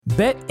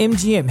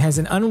BetMGM has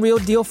an unreal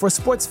deal for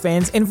sports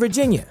fans in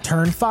Virginia.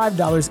 Turn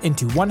 $5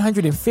 into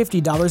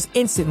 $150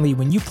 instantly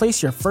when you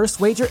place your first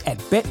wager at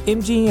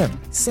BetMGM.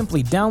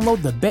 Simply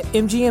download the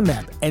BetMGM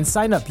app and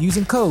sign up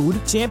using code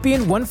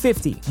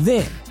Champion150.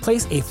 Then,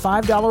 place a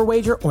 $5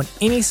 wager on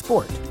any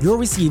sport. You'll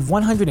receive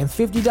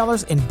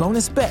 $150 in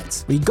bonus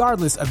bets,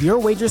 regardless of your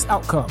wager's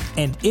outcome.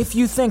 And if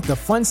you think the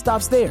fun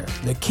stops there,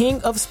 the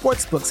King of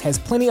Sportsbooks has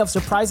plenty of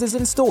surprises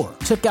in store.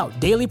 Check out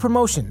daily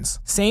promotions,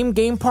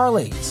 same-game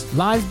parlays,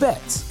 live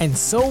bets, and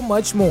so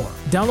much more.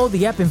 Download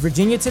the app in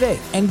Virginia today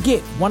and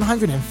get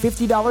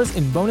 $150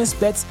 in bonus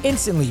bets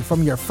instantly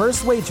from your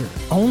first wager.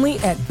 Only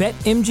at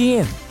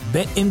BetMGM.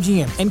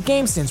 BetMGM and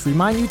GameSense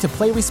remind you to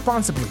play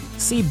responsibly.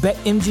 See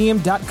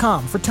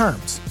BetMGM.com for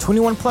terms.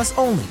 21 plus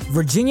only.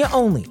 Virginia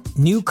only.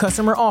 New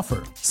customer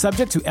offer.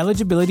 Subject to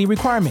eligibility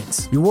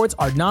requirements. Rewards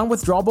are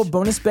non-withdrawable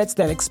bonus bets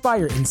that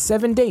expire in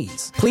 7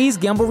 days. Please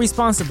gamble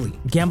responsibly.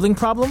 Gambling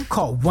problem?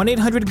 Call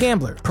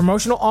 1-800-GAMBLER.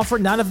 Promotional offer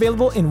not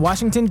available in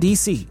Washington,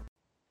 D.C.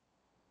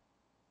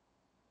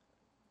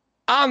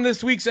 On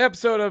this week's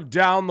episode of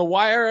Down the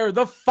Wire,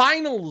 the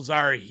finals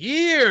are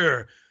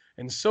here.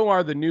 And so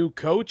are the new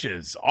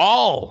coaches.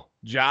 All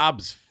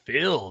jobs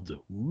filled.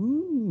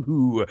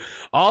 Ooh.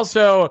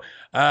 Also,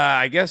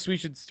 I guess we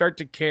should start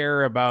to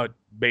care about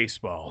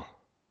baseball.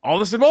 All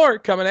this and more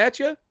coming at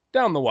you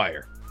down the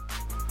wire.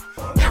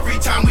 Every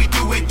time we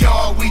do it,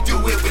 y'all, we do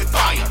it with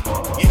fire.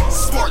 Yeah,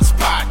 sports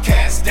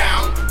podcast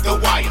down the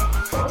wire.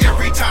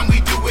 Every time we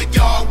do it,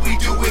 y'all, we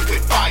do it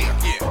with fire.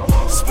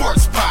 Yeah,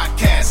 sports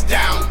podcast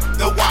down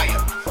the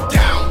wire.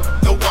 Down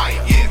the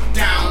wire. Yeah,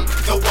 down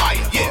the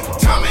wire. Yeah,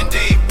 Tom and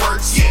Dave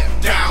works.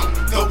 Yeah, down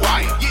the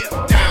wire.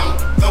 Yeah, down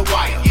the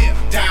wire.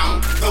 Yeah,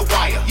 down the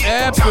wire.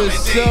 Yeah,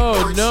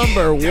 episode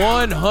number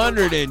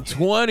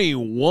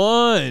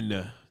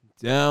 121.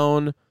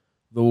 Down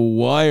the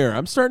wire.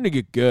 I'm starting to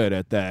get good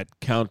at that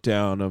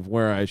countdown of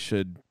where I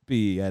should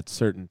be at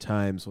certain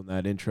times when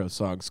that intro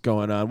song's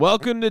going on.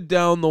 Welcome to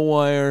Down the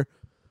Wire,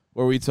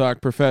 where we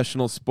talk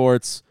professional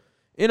sports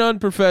in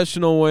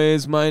unprofessional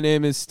ways. My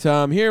name is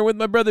Tom, here with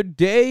my brother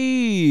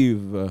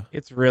Dave.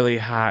 It's really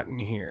hot in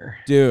here.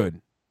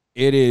 Dude,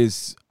 it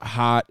is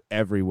hot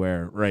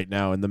everywhere right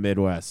now in the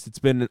Midwest. It's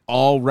been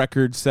all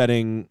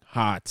record-setting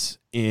hot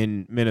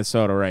in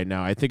Minnesota right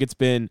now. I think it's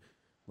been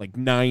like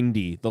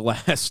 90 the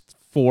last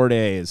 4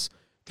 days.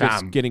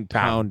 Just getting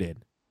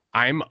pounded.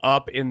 I'm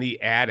up in the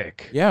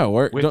attic. Yeah,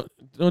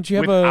 don't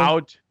you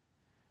have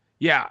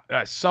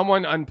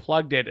someone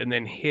unplugged it and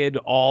then hid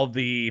all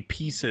the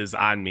pieces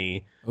on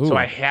me. Ooh. So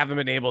I haven't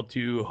been able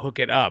to hook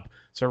it up.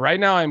 So right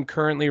now I'm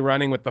currently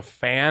running with the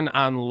fan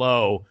on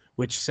low,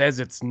 which says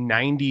it's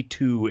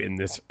 92 in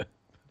this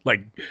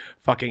like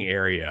fucking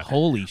area.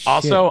 Holy shit.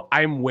 Also,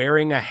 I'm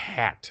wearing a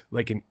hat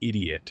like an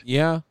idiot.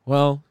 Yeah,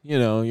 well, you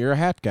know, you're a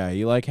hat guy.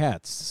 You like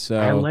hats. So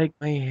I like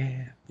my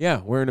hat. Yeah,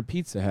 wearing a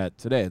pizza hat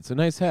today. It's a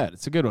nice hat.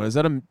 It's a good one. Is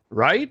that a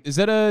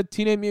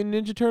Teenage Mutant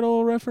Ninja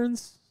Turtle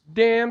reference?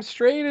 Damn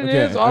straight it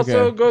is.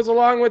 Also goes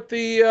along with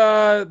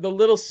the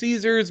Little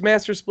Caesars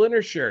Master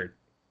Splinter shirt.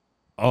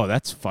 Oh,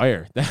 that's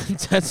fire.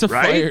 That's a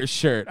fire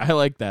shirt. I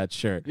like that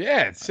shirt.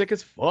 Yeah, it's sick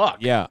as fuck.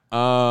 Yeah.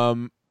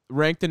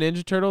 Rank the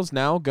Ninja Turtles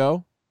now.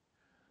 Go.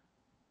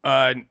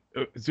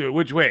 So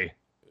which way?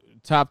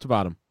 Top to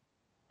bottom.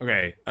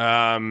 Okay.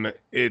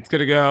 It's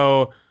gonna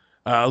go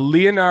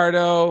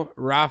Leonardo,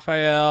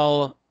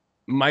 Raphael,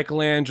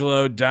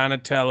 Michelangelo,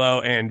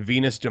 Donatello, and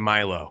Venus de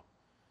Milo.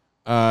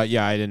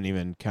 Yeah, I didn't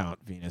even count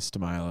Venus de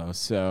Milo,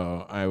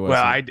 so I was.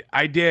 Well,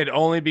 I did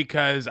only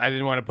because I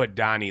didn't want to put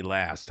Donnie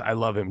last. I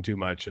love him too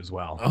much as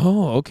well.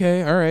 Oh,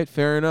 okay, all right,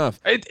 fair enough.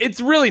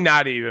 It's really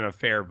not even a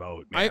fair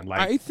vote, man.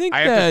 I think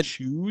I have to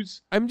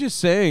choose. I'm just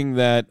saying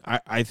that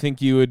I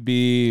think you would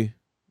be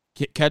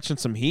catching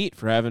some heat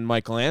for having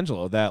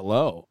Michelangelo that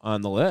low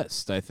on the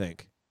list. I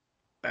think.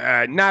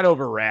 Not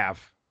over Raph.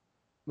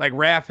 Like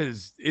Raph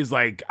is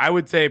like I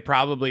would say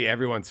probably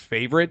everyone's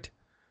favorite.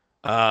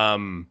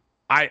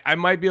 I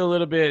might be a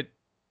little bit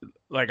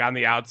like on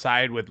the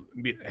outside with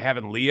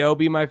having Leo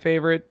be my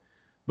favorite,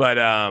 but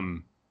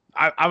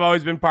I've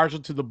always been partial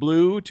to the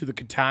blue, to the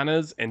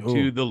katanas, and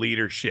to the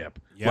leadership.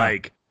 Yeah.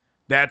 Like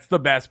that's the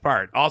best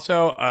part.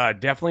 Also,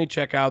 definitely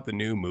check out the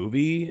new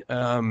movie.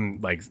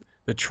 Like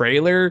the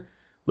trailer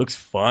looks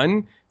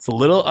fun. It's a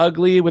little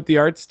ugly with the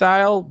art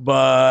style,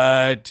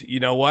 but you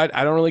know what?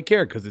 I don't really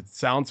care because it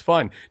sounds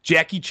fun.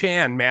 Jackie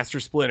Chan,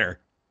 Master Splinter.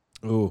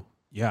 Ooh.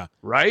 Yeah.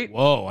 Right?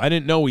 Whoa, I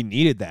didn't know we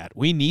needed that.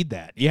 We need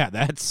that. Yeah,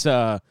 that's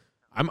I'm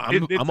all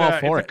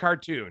for it. It's a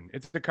cartoon.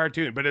 It's the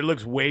cartoon, but it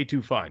looks way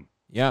too fun.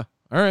 Yeah.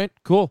 All right,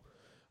 cool.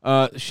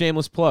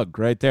 Shameless plug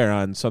right there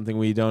on something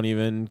we don't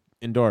even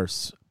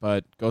endorse,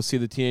 but go see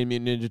the Teenage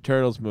Mutant Ninja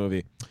Turtles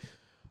movie.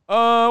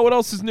 What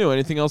else is new?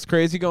 Anything else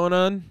crazy going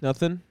on?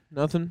 Nothing?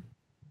 No.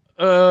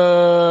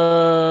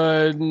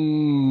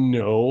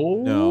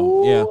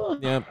 No.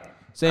 Yeah.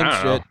 Same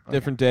shit.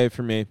 Different day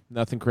for me.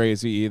 Nothing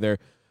crazy either.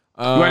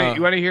 You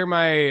want to hear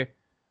my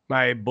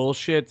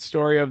bullshit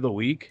story of the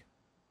week?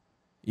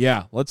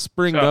 Yeah, let's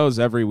bring So- those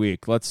every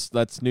week.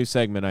 That's new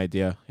segment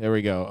idea. Here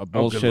we go. A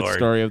bullshit Lord.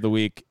 story of the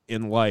week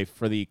in life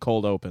for the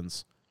cold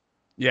opens.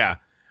 Yeah.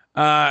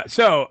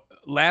 So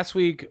last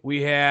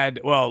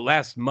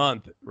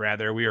month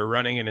rather, we were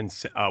running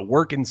a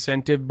work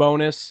incentive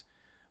bonus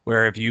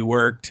where if you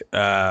worked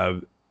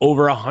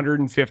over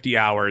 150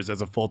 hours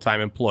as a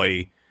full-time employee,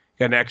 you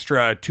got an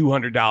extra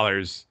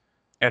 $200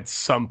 at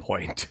some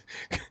point.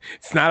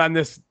 It's not on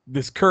this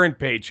current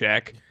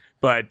paycheck,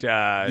 but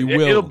You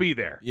will. it'll be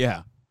there,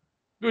 Yeah.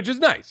 which is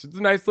nice. It's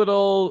a nice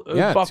little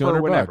Yeah, buffer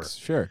 $200 whenever.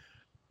 Sure.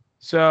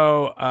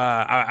 So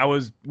I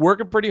was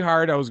working pretty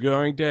hard. I was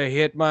going to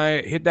hit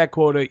that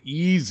quota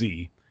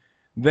easy.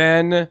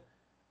 Then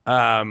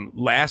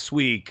last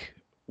week,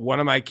 one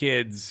of my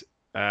kids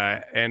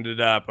ended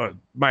up,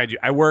 mind you,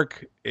 I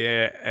work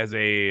as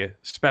a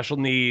special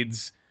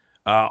needs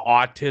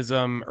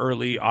autism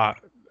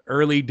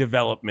early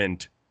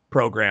development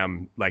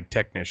program like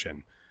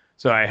technician.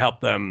 So I help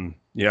them,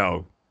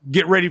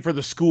 get ready for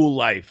the school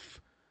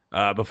life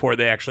before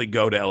they actually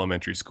go to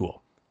elementary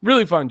school.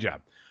 Really fun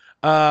job.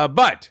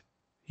 But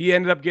he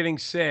ended up getting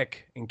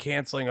sick and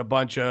canceling a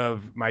bunch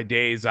of my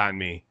days on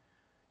me.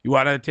 You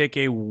want to take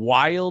a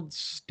wild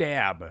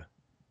stab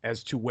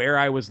as to where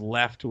I was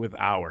left with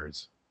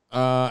hours?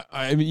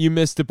 I mean, you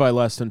missed it by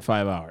less than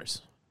 5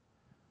 hours.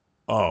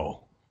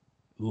 Oh,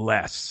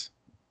 less.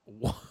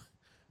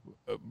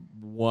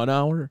 1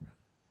 hour?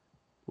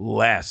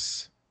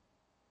 Less.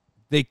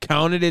 They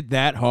counted it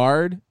that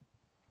hard?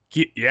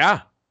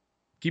 Yeah.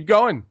 Keep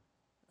going.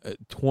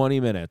 20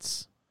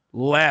 minutes.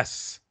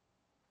 Less.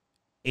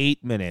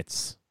 8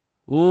 minutes.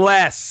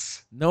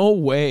 Less. No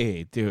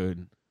way,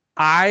 dude.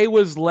 I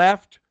was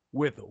left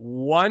with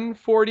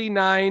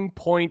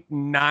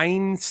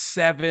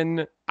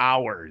 149.97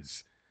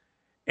 hours.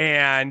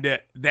 And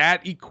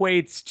that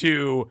equates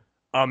to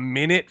a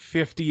minute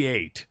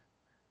 58.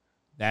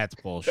 That's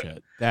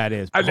bullshit. That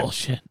is I-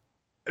 bullshit.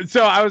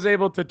 So I was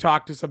able to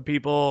talk to some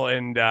people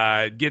and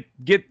get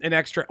an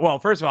extra. Well,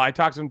 first of all, I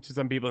talked to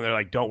some people and they're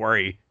like, "Don't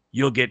worry,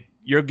 you'll get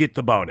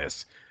the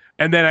bonus."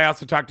 And then I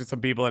also talked to some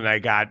people and I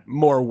got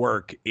more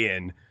work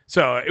in,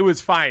 so it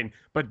was fine.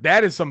 But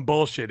that is some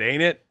bullshit,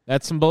 ain't it?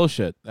 That's some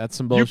bullshit. That's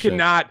some bullshit. You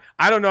cannot.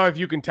 I don't know if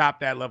you can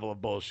top that level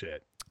of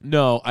bullshit.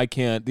 No, I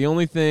can't. The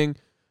only thing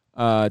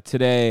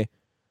today,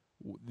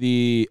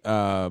 the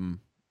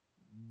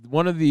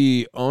one of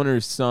the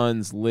owner's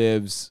sons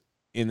lives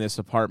in this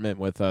apartment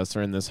with us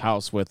or in this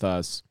house with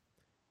us,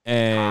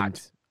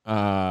 and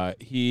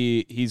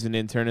he's an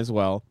intern as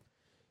well.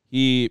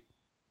 He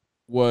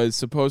was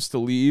supposed to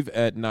leave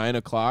at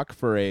 9:00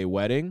 for a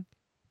wedding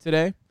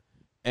today,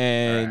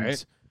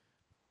 and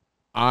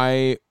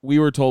we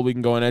were told we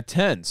can go in at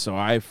 10. So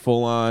I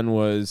full on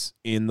was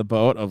in the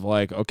boat of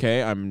like,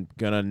 okay, I'm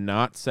gonna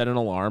not set an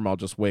alarm. I'll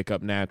just wake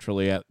up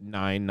naturally at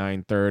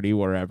 9:30,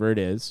 wherever it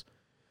is.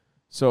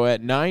 So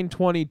at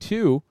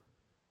 9:22,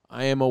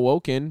 I am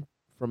awoken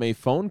from a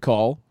phone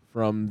call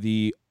from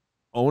the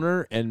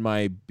owner and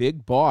my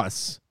big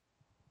boss,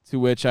 to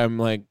which I'm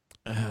like,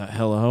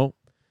 hello.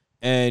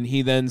 And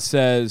he then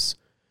says,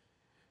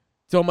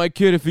 tell my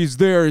kid if he's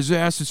there, his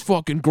ass is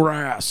fucking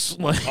grass.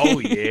 Like, Oh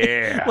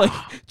yeah. like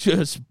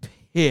just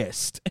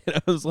pissed. And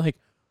I was like,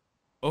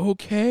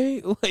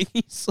 okay. Like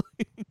it's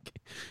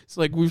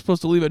like we're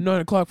supposed to leave at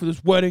 9:00 for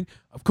this wedding.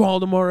 I've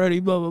called him already.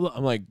 Blah blah blah.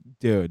 I'm like,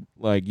 dude,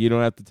 like you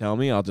don't have to tell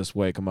me. I'll just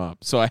wake him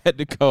up. So I had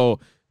to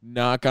go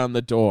knock on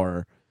the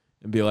door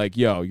and be like,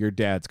 yo, your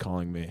dad's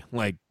calling me.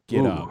 Like,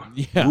 get up.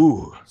 Yeah.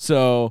 Ooh.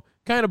 So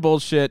kind of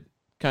bullshit,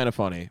 kind of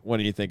funny. What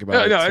do you think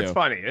about No, it? it's too?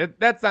 funny.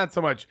 That's not so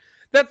much.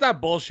 That's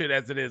not bullshit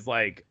as it is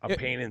like a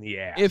pain in the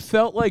ass. It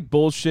felt like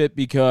bullshit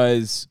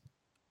because,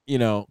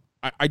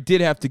 I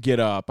did have to get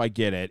up. I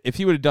get it. If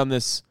he would have done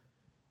this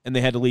and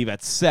they had to leave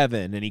at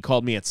 7 and he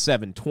called me at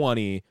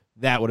 7:20,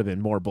 that would have been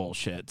more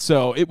bullshit.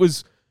 So it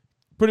was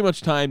pretty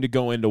much time to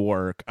go into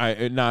work.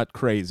 Not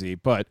crazy,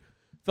 but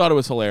thought it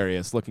was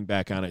hilarious looking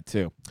back on it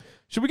too.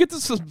 Should we get to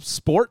some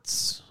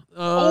sports?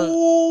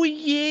 Oh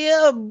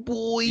yeah,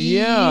 boy.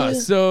 Yeah,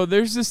 so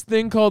there's this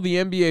thing called the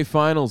NBA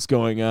Finals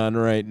going on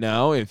right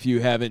now. If you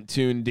haven't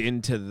tuned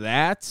into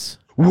that,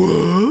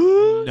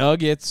 What?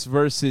 Nuggets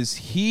versus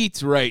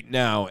Heat right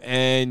now.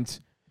 And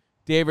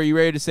Dave, are you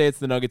ready to say it's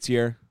the Nuggets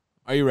year?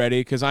 Are you ready?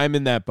 Because I'm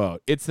in that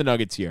boat. It's the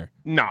Nuggets year.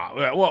 No.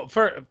 Well,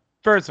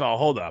 first of all,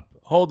 hold up.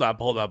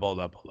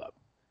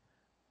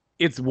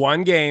 It's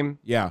one game.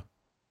 Yeah.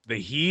 The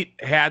Heat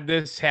had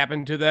this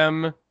happen to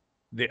them,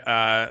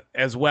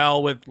 as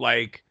well with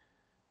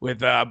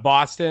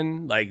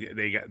Boston. Like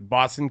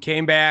Boston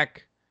came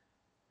back,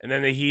 and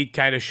then the Heat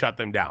kind of shut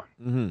them down.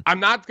 Mm-hmm. I'm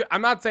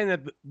not saying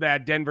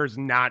that Denver's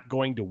not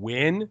going to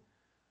win.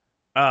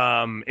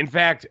 In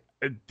fact,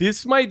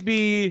 this might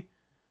be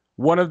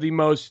one of the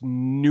most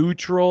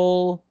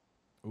neutral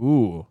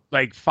Ooh.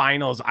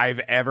 finals I've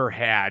ever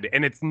had,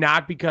 and it's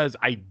not because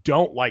I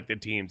don't like the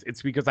teams.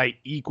 It's because I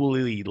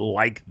equally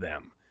like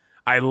them.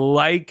 I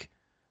like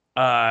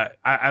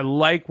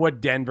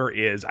what Denver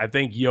is. I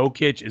think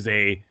Jokic is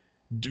a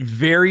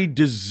very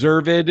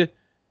deserved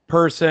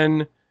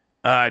person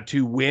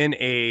to win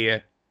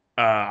an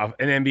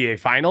NBA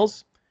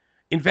Finals.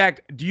 In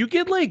fact, do you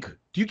get like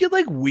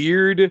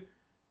weird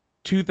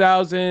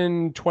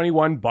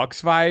 2021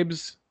 Bucks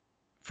vibes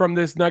from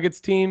this Nuggets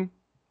team?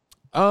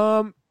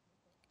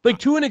 Like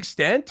to an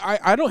extent.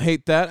 I don't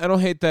hate that. I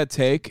don't hate that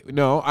take.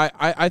 No,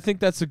 I think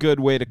that's a good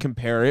way to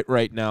compare it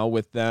right now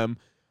with them.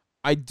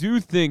 I do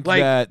think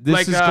that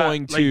this is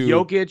going to...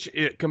 Like Jokic,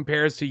 it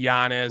compares to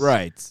Giannis.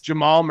 Right.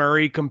 Jamal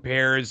Murray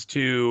compares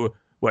to,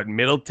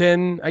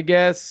 Middleton, I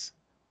guess?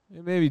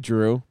 Maybe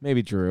Drew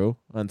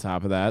on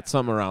top of that.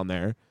 Something around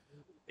there.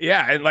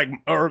 Yeah, and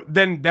or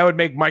then that would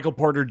make Michael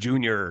Porter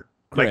Jr.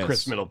 like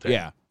Chris Middleton.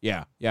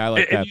 Yeah, I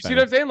like that. You see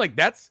what I'm saying? Like,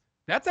 that's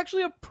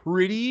actually a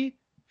pretty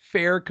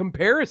fair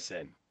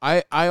comparison.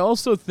 I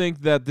also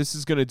think that this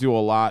is going to do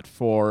a lot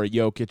for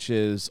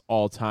Jokic's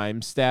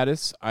all-time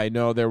status. I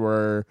know there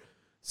were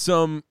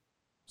some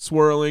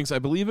swirlings. I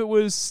believe it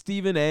was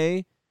Stephen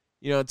A.,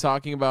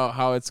 talking about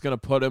how it's going to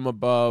put him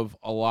above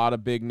a lot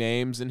of big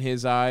names in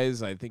his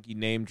eyes. I think he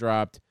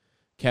name-dropped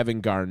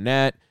Kevin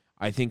Garnett.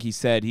 I think he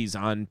said he's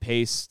on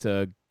pace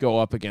to go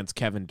up against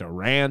Kevin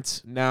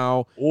Durant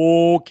now.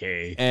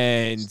 Okay.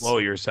 And slow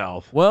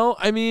yourself. Well,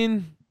 I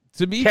mean,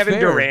 to be Kevin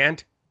fair,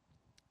 Durant.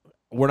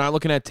 We're not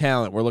looking at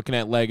talent. We're looking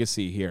at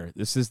legacy here.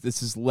 This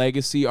is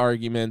legacy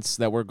arguments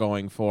that we're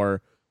going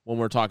for when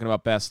we're talking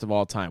about best of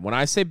all time. When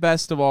I say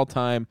best of all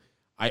time,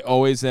 I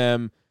always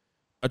am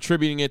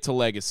attributing it to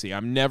legacy.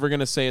 I'm never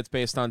going to say it's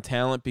based on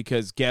talent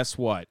because guess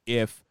what?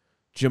 If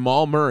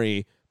Jamal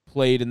Murray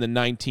played in the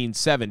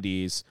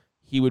 1970s,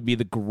 he would be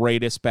the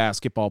greatest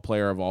basketball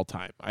player of all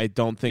time. I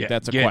don't think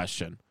that's a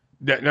question.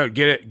 No,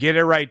 get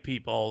it right,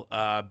 people.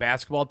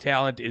 Basketball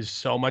talent is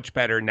so much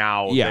better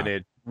now than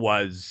it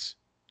was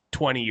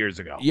 20 years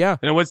ago. Yeah.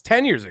 And it was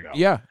 10 years ago.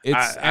 Yeah,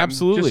 it's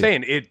absolutely.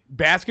 I'm just saying,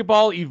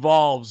 basketball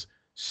evolves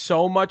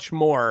so much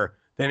more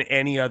than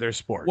any other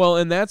sport. Well,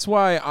 and that's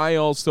why I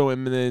also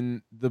am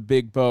in the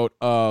big boat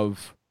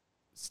of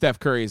Steph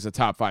Curry is a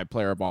top 5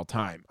 player of all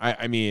time.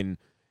 I mean,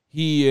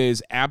 he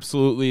is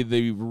absolutely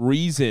the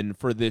reason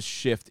for this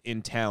shift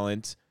in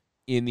talent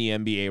in the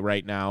NBA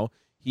right now.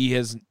 He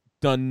has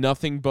done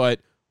nothing but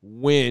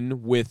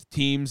win with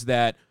teams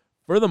that,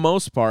 for the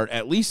most part,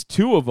 at least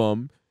 2 of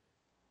them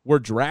were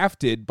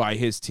drafted by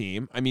his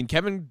team. I mean,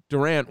 Kevin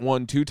Durant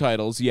won 2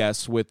 titles,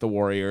 yes, with the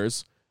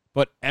Warriors,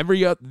 but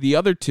the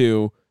other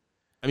 2,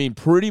 I mean,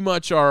 pretty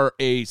much are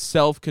a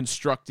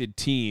self-constructed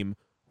team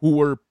who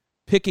were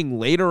picking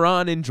later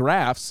on in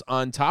drafts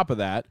on top of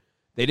that.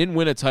 They didn't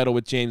win a title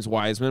with James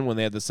Wiseman when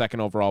they had the 2nd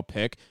overall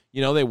pick.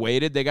 They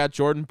waited. They got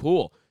Jordan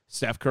Poole.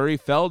 Steph Curry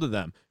fell to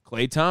them.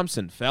 Klay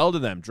Thompson fell to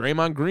them.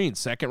 Draymond Green,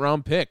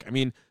 2nd-round pick. I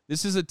mean,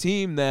 this is a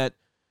team that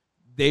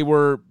they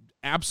were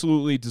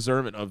absolutely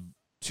deserving of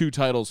 2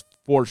 titles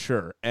for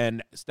sure.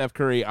 And Steph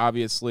Curry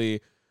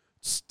obviously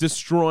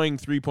destroying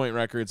three-point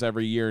records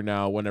every year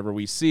now whenever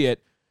we see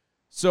it.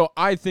 So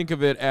I think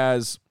of it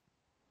as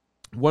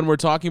when we're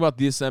talking about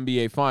this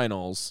NBA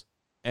Finals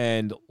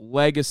and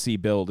legacy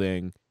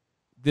building,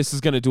 this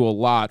is going to do a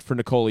lot for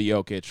Nikola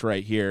Jokic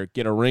right here.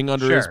 Get a ring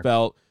under his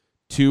belt,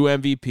 2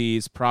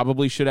 MVPs,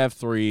 probably should have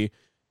 3.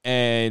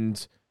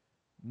 And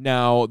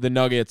now the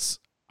Nuggets,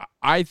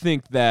 I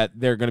think that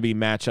they're going to be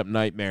matchup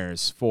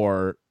nightmares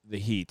for the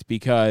Heat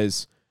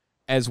because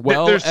as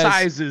well their as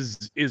size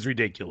is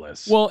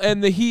ridiculous. Well,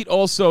 and the Heat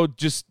also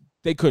just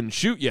they couldn't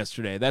shoot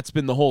yesterday. That's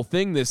been the whole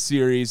thing this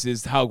series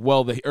is how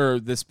well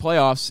this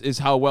playoffs is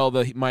how well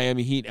the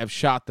Miami Heat have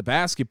shot the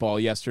basketball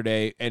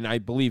yesterday. And I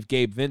believe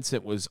Gabe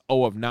Vincent was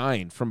 0 of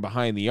 9 from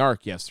behind the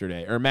arc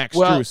yesterday, or Max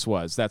Strus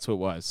was. That's what it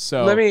was.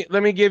 So let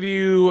me give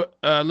you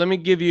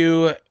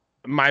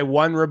my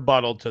one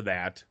rebuttal to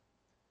that,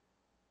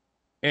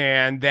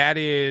 and that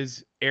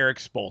is Eric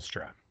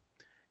Spoelstra.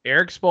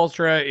 Eric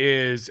Spoelstra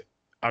is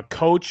a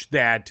coach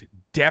that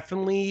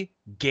definitely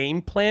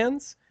game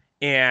plans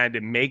and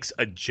makes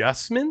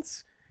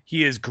adjustments.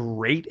 He is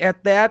great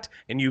at that,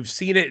 and you've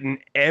seen it in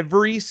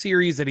every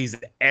series that he's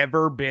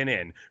ever been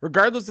in,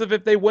 regardless of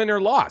if they win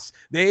or lost.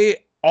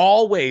 They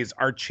always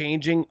are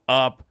changing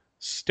up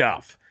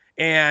stuff.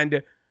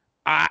 And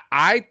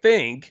I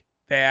think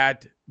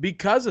that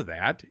because of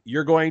that,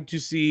 you're going to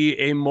see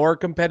a more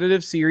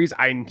competitive series.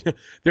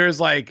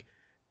 There's like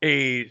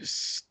a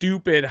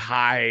stupid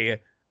high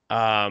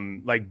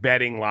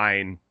betting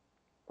line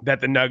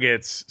that the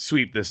Nuggets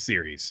sweep this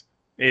series.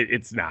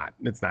 It's not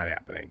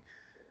happening.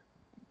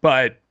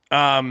 But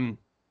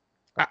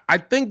I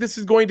think this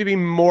is going to be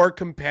more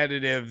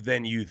competitive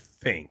than you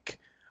think.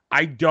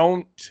 I'm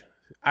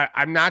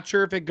not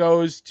sure if it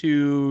goes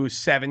to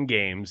 7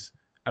 games.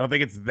 I don't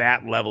think it's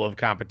that level of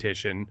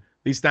competition,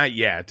 at least not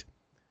yet.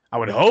 I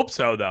would hope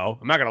so, though.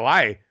 I'm not going to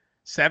lie.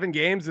 7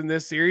 games in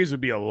this series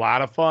would be a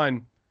lot of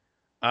fun.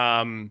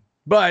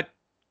 But,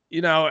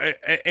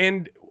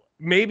 and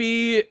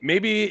maybe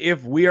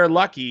if we are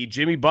lucky,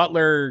 Jimmy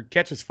Butler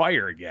catches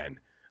fire again.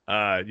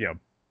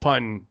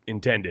 Pun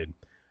intended.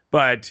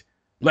 But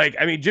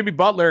Jimmy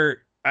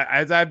Butler,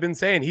 as I've been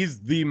saying, he's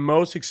the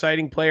most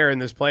exciting player in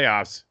this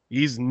playoffs.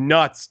 He's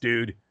nuts,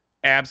 dude.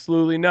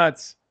 Absolutely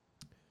nuts.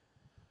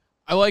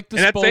 I like the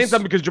And that's saying Spoelstra-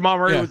 something because Jamal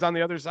Murray Yeah. was on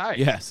the other side.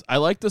 Yes, I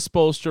like the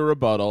Spoelstra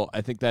rebuttal.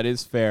 I think that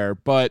is fair,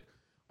 but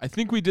I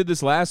think we did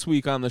this last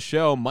week on the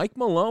show. Mike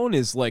Malone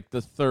is like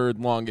the third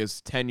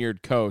longest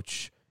tenured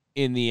coach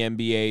in the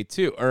NBA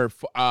too. Or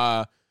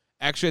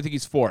actually, I think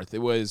he's fourth.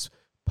 It was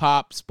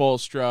Pop,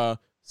 Spoelstra,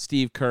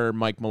 Steve Kerr,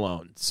 Mike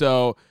Malone.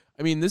 So,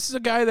 I mean, this is a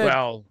guy that...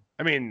 Well,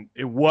 I mean,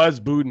 it was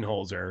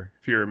Budenholzer,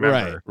 if you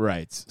remember.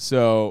 Right.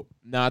 So,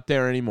 not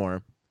there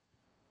anymore.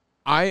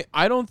 I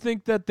don't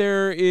think that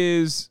there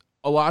is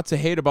a lot to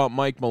hate about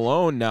Mike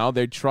Malone now.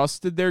 They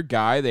trusted their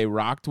guy. They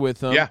rocked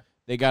with him. Yeah.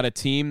 They got a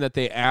team that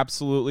they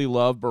absolutely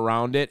love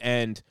around it.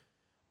 And,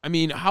 I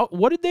mean,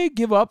 what did they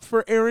give up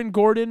for Aaron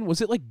Gordon?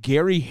 Was it like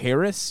Gary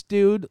Harris,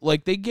 dude?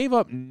 Like, they gave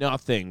up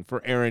nothing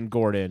for Aaron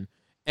Gordon.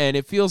 And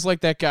it feels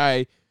like that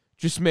guy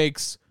just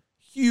makes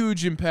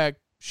huge impact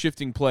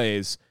shifting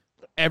plays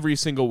every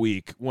single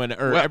week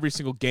every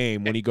single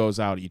game when he goes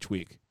out each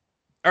week.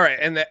 All right,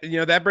 and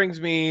that brings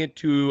me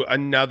to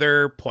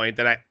another point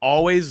that I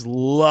always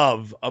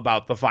love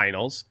about the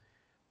finals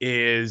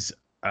is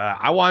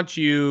I want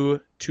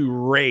you to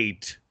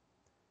rate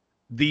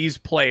these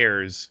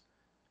players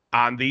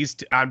on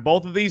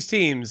both of these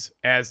teams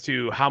as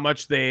to how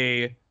much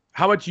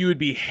you would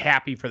be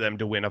happy for them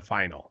to win a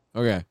final.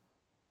 Okay.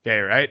 Okay,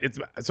 right?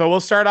 So we'll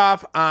start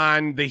off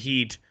on the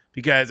Heat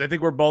because I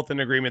think we're both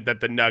in agreement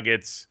that the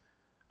Nuggets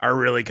are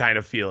really kind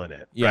of feeling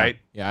it, Yeah. right?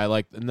 Yeah, I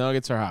like the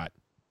Nuggets are hot.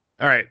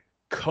 All right,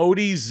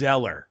 Cody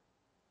Zeller.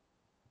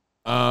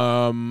 Where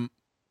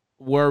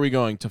are we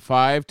going? To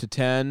 5, to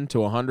 10, to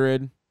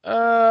 100?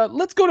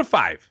 Let's go to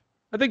 5.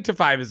 I think to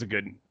 5 is a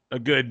good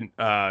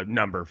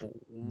number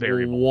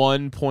variable.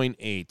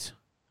 1.8.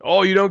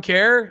 Oh, you don't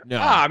care?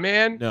 No.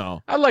 Man.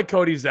 No. I like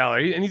Cody Zeller,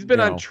 and he's been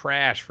No. on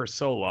trash for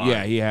so long.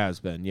 Yeah, he has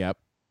been. Yep.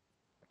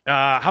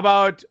 How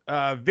about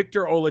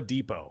Victor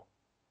Oladipo?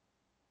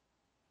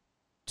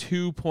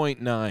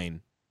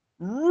 2.9.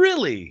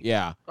 Really?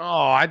 Yeah. Oh,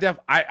 I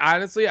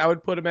honestly I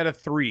would put him at a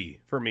 3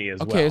 for me as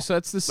well. Okay, so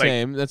that's the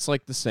same. That's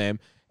like the same.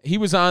 He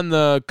was on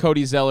the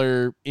Cody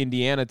Zeller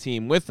Indiana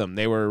team with them.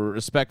 They were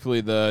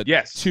respectfully the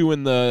 2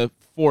 and the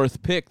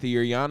 4th pick the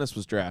year Giannis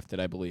was drafted,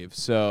 I believe.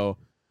 So,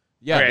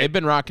 yeah, Okay. they've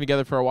been rocking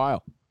together for a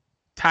while.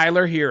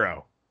 Tyler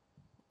Hero.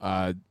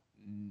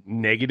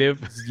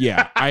 Negative.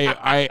 Yeah,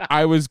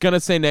 I was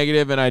gonna say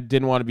negative, and I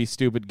didn't want to be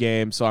stupid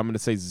game, so I'm gonna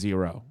say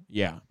 0.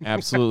 Yeah,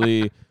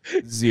 absolutely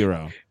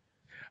 0.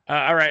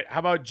 All right. How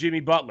about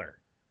Jimmy Butler?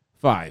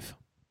 5.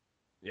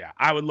 Yeah,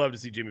 I would love to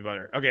see Jimmy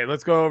Butler. Okay,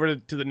 let's go over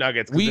to the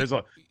Nuggets because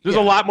there's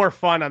yeah. a lot more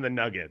fun on the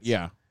Nuggets.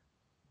 Yeah.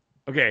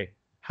 Okay.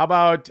 How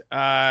about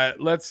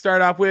let's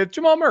start off with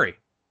Jamal Murray.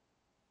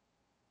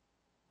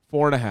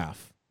 4.5.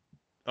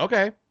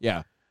 Okay.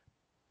 Yeah.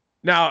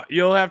 Now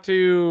you'll have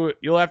to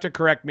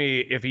correct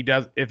me if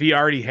he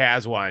already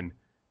has one.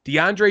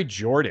 DeAndre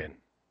Jordan.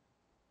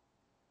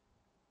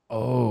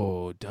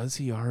 Oh, does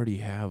he already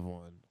have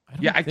one?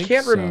 I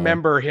can't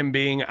remember him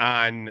being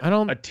on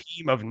a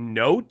team of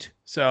note.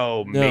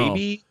 So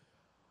maybe.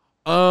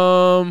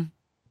 That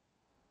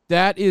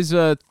is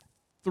a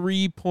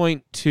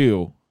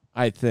 3.2.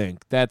 I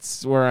think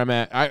that's where I'm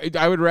at.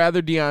 I would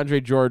rather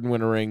DeAndre Jordan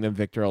win a ring than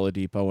Victor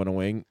Oladipo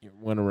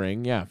win a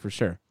ring. Yeah, for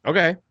sure.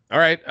 Okay. All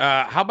right.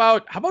 How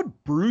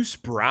about Bruce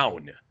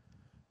Brown?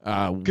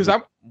 Because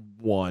I'm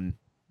 1.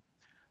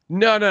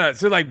 No.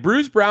 So like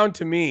Bruce Brown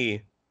to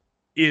me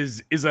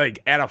is like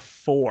at a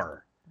 4.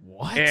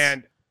 What?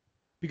 And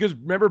because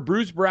remember,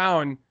 Bruce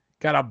Brown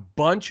got a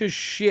bunch of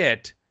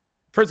shit.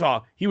 First of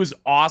all, he was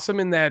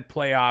awesome in that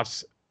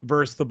playoffs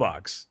versus the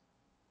Bucks.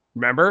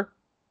 Remember?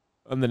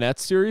 On the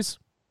Nets series?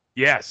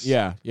 Yes.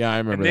 Yeah, I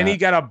remember And then that. he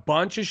got a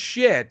bunch of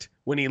shit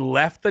when he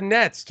left the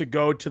Nets to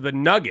go to the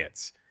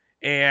Nuggets.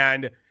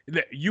 And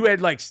you had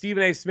like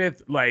Stephen A.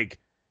 Smith like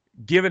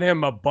giving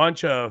him a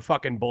bunch of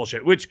fucking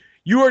bullshit, which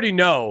you already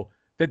know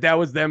that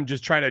was them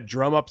just trying to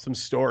drum up some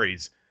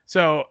stories.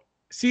 So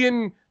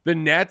seeing the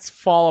Nets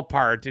fall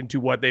apart into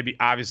what they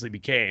obviously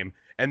became,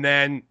 and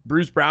then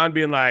Bruce Brown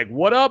being like,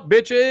 "What up,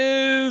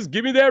 bitches?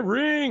 Give me that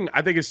ring,"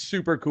 I think is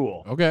super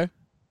cool. Okay.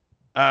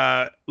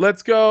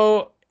 Let's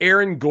go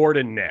Aaron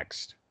Gordon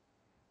next.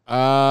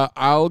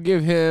 I'll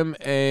give him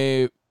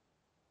a...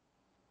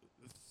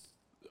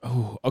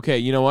 Oh, okay,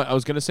 you know what? I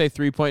was going to say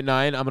 3.9.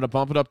 I'm going to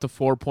bump it up to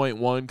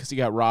 4.1 because he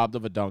got robbed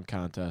of a dunk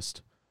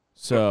contest.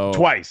 So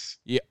Twice.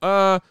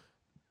 Yeah.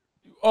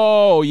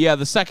 Oh, yeah,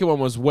 the second one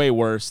was way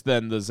worse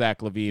than the Zach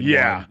LaVine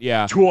one.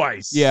 Yeah.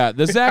 Twice. Yeah,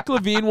 the Zach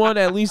LaVine one,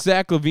 at least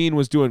Zach LaVine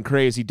was doing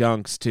crazy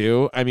dunks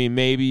too. I mean,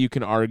 maybe you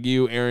can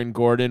argue Aaron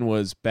Gordon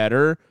was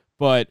better,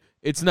 but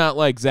it's not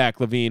like Zach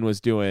LaVine was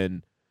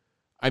doing...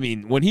 I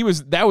mean,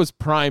 that was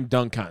prime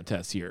dunk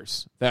contest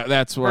years.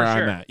 That's where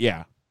I'm at.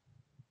 Yeah.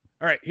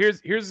 All right,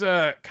 here's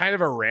a kind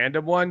of a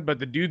random one, but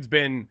the dude's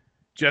been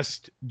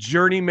just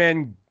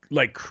journeyman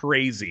like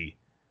crazy.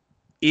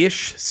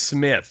 Ish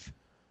Smith.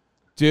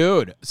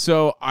 Dude,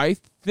 so I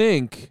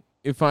think,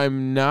 if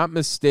I'm not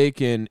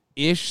mistaken,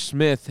 Ish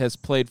Smith has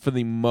played for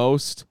the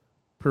most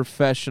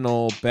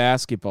professional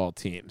basketball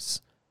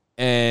teams.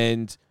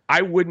 And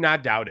I would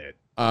not doubt it.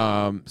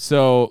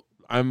 so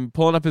I'm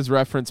pulling up his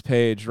reference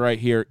page right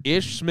here.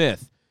 Ish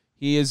Smith.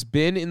 He has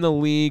been in the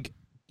league.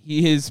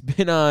 He has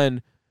been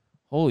on.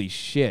 Holy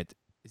shit.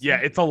 Yeah,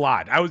 it's a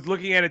lot. I was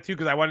looking at it too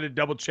because I wanted to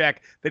double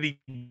check that he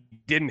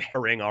didn't have a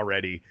ring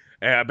already,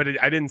 but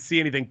I didn't see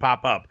anything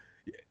pop up.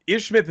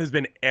 Ish Smith has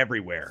been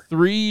everywhere.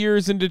 3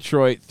 years in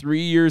Detroit,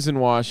 3 years in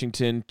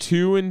Washington,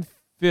 2 in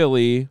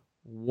Philly,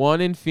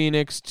 1 in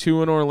Phoenix,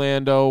 2 in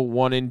Orlando,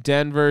 1 in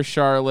Denver,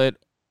 Charlotte,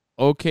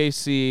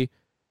 OKC,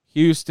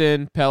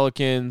 Houston,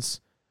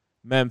 Pelicans,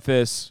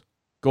 Memphis,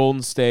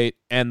 Golden State,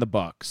 and the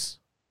Bucks.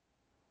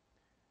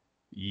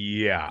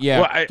 Yeah.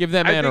 Yeah, give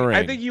that man a ring.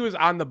 I think he was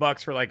on the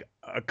Bucks for like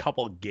a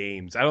couple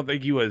games. I don't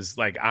think he was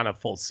like on a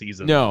full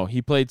season. No,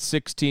 he played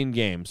 16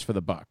 games for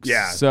the Bucks.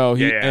 Yeah. So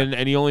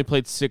and he only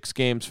played 6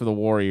 games for the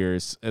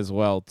Warriors as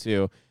well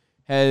too.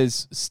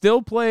 Has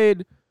still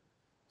played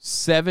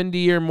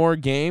 70 or more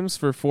games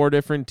for 4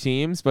 different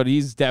teams, but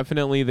he's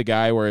definitely the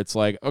guy where it's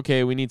like,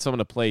 okay, we need someone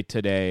to play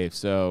today,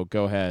 so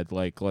go ahead.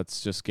 Like,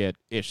 let's just get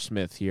Ish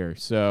Smith here.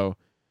 So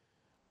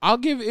I'll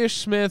give Ish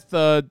Smith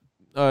a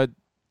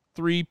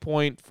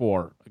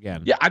 3.4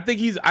 again. Yeah, I think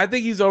he's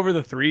over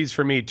the 3s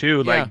for me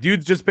too. Yeah. Like,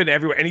 dude's just been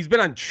everywhere, and he's been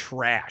on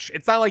trash.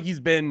 It's not like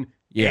he's been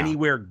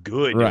anywhere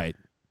good, Right?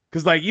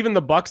 Because like even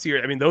the Bucks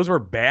year, I mean, those were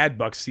bad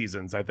Bucks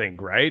seasons. I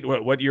think, right?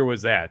 What year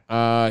was that?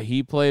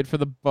 He played for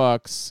the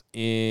Bucks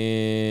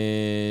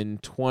in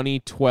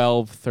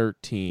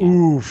 2012-13.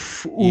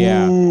 Oof.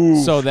 Yeah.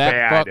 So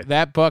bad.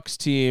 that Bucks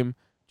team,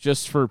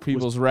 just for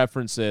people's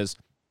references,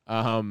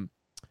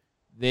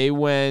 they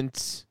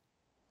went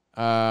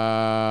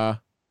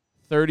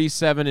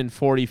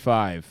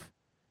 37-45.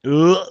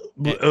 And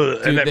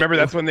I remember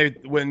that's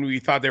when we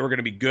thought they were going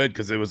to be good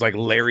because it was like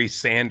Larry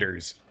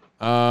Sanders.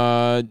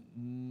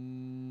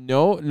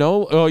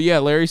 No. Oh yeah,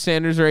 Larry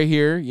Sanders right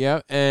here.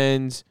 Yeah,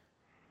 and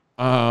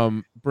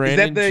Brandon. Is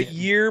that the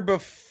year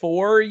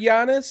before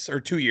Giannis or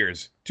 2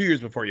 years? 2 years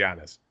before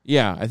Giannis.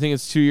 Yeah, I think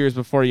it's 2 years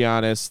before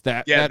Giannis.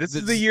 This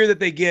is the year that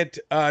they get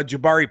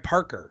Jabari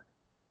Parker.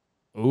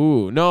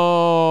 Ooh,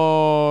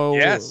 no.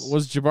 Yes.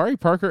 Was Jabari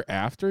Parker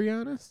after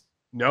Giannis?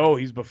 No,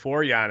 he's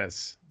before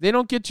Giannis. They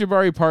don't get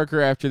Jabari Parker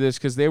after this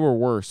because they were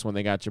worse when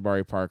they got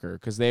Jabari Parker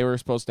because they were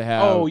supposed to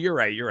have. Oh, you're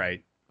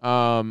right.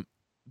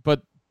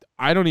 But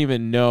I don't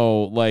even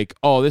know. Like,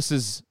 oh, this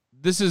is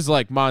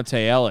like Monte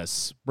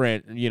Ellis,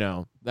 Brent.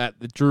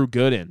 That Drew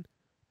Gooden,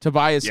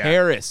 Tobias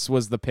Harris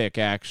was the pick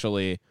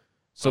actually.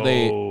 So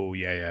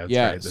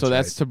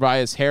that's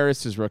Tobias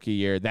Harris's rookie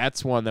year.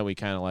 That's one that we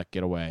kind of let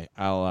get away.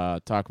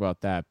 I'll talk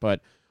about that. But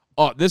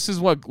this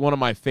is one of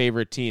my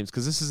favorite teams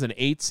because this is an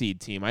 8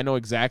 seed team. I know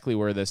exactly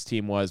where this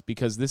team was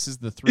because this is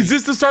the 3. Is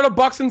this the start of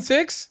Bucks and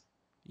 6?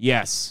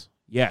 Yes.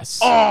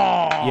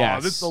 Oh,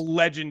 yes. This is a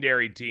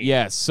legendary team.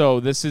 Yes. So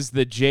this is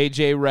the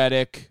JJ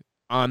Redick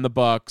on the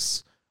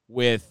Bucks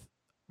with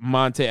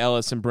Monte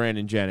Ellis and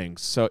Brandon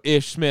Jennings. So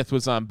Ish Smith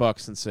was on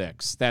Bucks and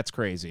 6. That's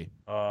crazy.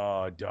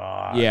 Oh,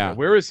 dog. Yeah.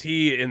 Where was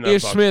he in the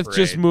Ish Bucks Smith parade?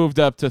 just moved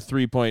up to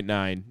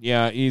 3.9.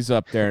 Yeah, he's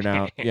up there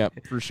now.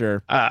 Yep, for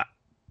sure.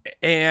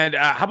 And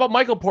how about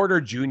Michael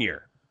Porter Jr.?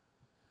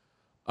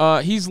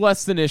 He's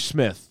less than Ish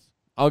Smith.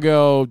 I'll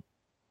go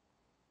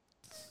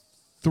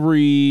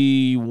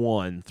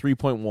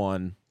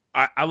 3.1.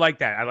 I like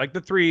that. I like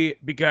the 3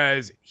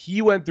 because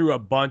he went through a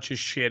bunch of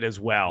shit as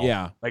well.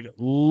 Yeah. Like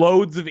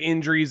loads of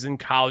injuries in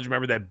college.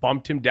 Remember that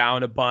bumped him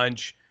down a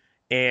bunch.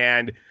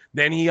 And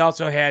then he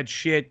also had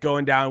shit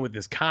going down with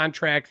his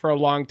contract for a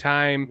long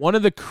time. One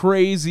of the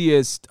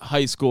craziest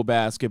high school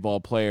basketball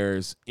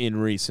players in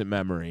recent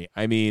memory.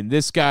 I mean,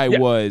 this guy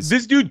was...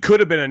 This dude could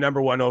have been a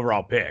number 1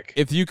 overall pick.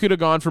 If you could have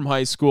gone from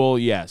high school,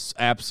 yes,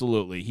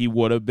 absolutely. He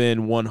would have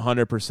been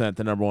 100%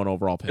 the number 1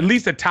 overall pick. At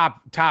least a top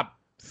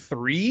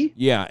 3?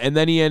 Yeah, and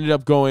then he ended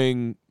up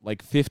going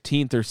like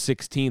 15th or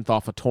 16th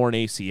off a torn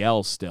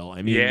ACL still.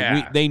 I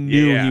mean, they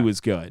knew he was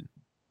good.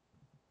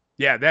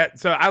 Yeah,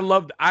 so I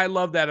love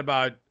that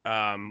about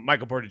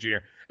Michael Porter Jr.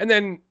 And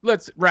then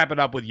let's wrap it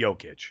up with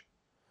Jokic.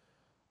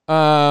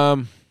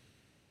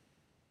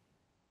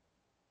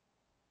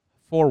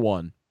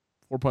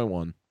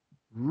 4.1.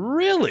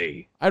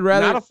 Really? I'd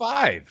rather not a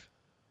 5.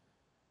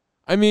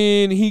 I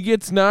mean, he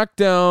gets knocked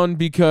down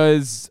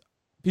because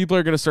people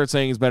are going to start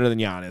saying he's better than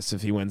Giannis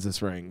if he wins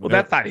this ring. Well,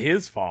 that's not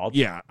his fault.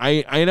 Yeah,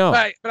 I know.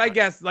 But I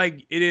guess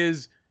like it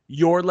is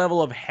your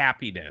level of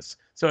happiness.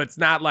 So it's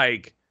not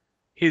like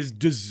his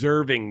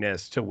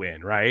deservingness to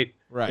win, right?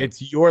 Right.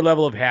 It's your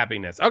level of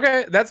happiness.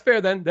 Okay, that's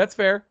fair then. That's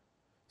fair.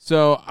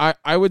 So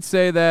I would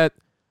say that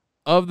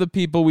of the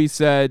people we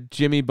said,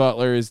 Jimmy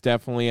Butler is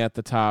definitely at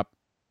the top,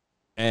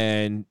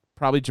 and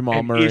probably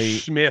Jamal Murray.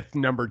 Ish Smith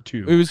number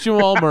 2. It was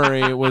Jamal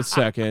Murray was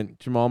second.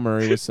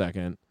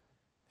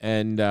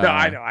 And no,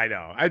 I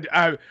know.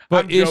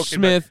 But I'm Ish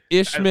joking,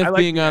 Smith like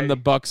being on the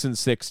Bucks and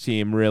 6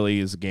 team really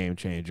is a game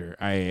changer.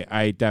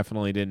 I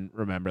definitely didn't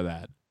remember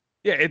that.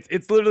 Yeah,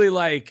 it's literally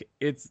like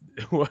it's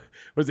what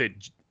was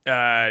it?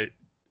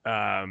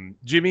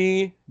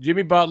 Jimmy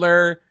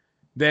Butler,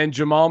 then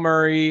Jamal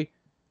Murray,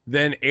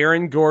 then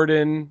Aaron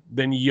Gordon,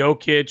 then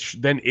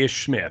Jokic, then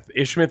Ish Smith.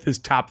 Ish Smith is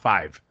top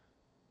 5.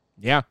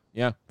 Yeah,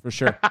 for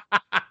sure.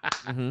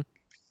 Mm-hmm.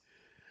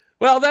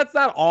 Well, that's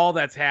not all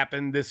that's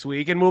happened this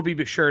week, and we'll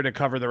be sure to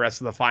cover the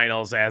rest of the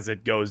finals as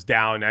it goes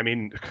down. I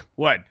mean,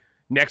 what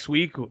next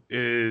week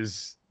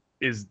is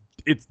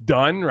it's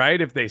done,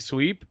 right? If they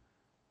sweep,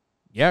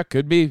 Yeah,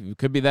 could be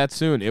that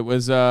soon.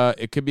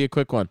 It could be a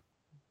quick one.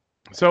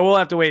 so we'll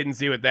have to wait and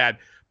see with that.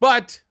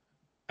 But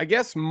I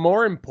guess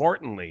more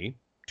importantly,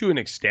 to an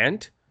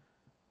extent,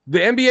 the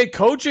NBA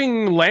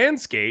coaching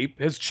landscape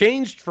has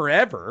changed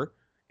forever,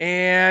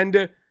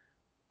 and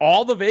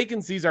all the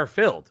vacancies are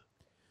filled.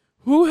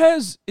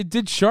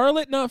 Did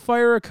Charlotte not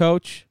fire a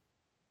coach?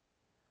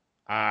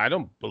 I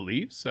don't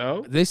believe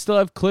so. They still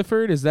have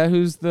Clifford. Is that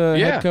who's the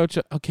Yeah. head coach?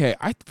 Okay,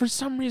 for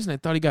some reason I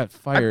thought he got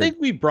fired. I think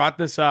we brought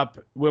this up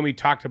when we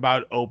talked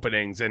about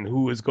openings and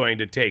who was going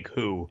to take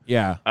who.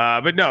 Yeah.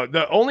 But no,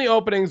 the only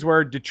openings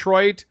were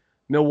Detroit,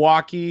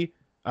 Milwaukee,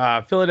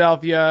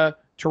 Philadelphia,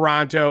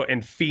 Toronto,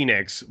 and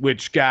Phoenix,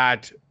 which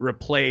got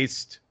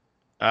replaced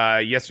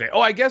yesterday.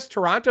 Oh, I guess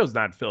Toronto's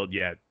not filled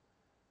yet.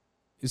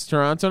 Is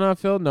Toronto not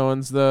filled? No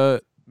one's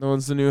the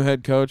new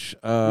head coach.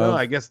 No,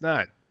 I guess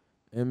not.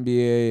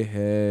 NBA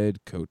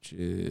head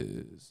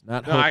coaches.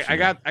 Not No, I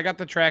got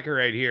the tracker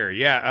right here.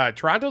 Yeah,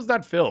 Toronto's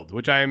not filled,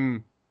 which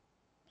I'm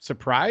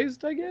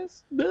surprised, I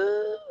guess. I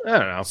don't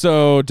know.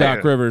 So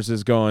Doc Rivers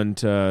is going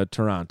to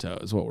Toronto,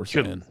 is what we're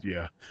saying.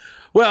 Yeah.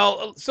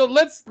 Well, so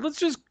let's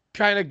just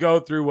kind of go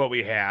through what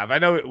we have. I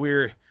know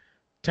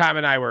Tom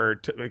and I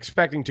were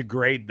expecting to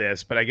grade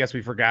this, but I guess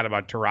we forgot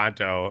about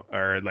Toronto,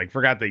 or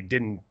forgot they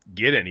didn't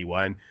get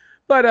anyone.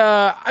 But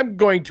I'm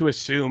going to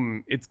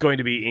assume it's going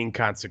to be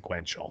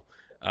inconsequential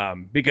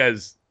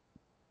because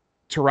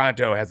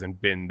Toronto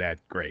hasn't been that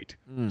great.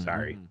 Mm-hmm.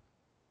 Sorry.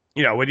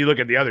 When you look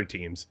at the other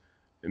teams,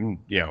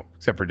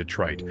 except for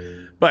Detroit.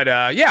 But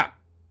yeah.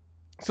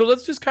 So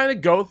let's just kind of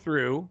go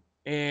through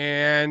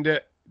and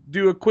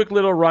do a quick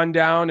little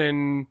rundown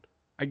and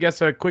I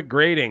guess a quick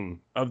grading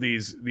of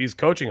these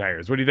coaching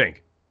hires. What do you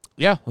think?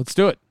 Yeah, let's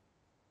do it.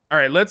 All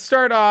right, let's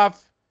start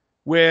off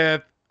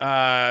with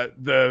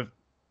the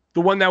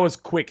one that was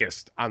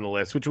quickest on the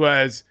list, which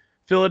was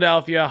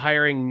Philadelphia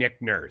hiring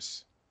Nick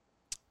Nurse.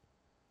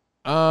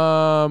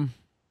 I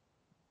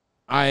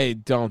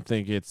don't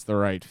think it's the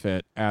right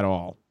fit at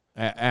all.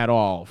 At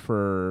all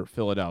for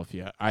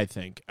Philadelphia, I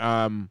think.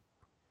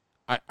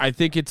 I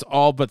think it's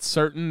all but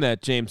certain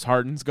that James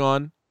Harden's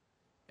gone.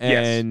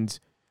 And yes.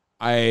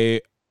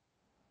 I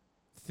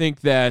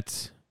think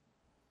that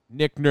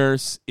Nick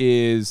Nurse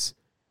is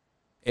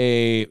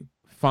a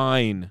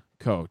fine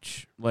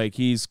coach.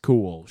 He's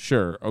cool.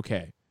 Sure.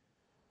 Okay.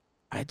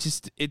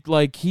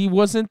 He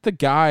wasn't the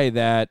guy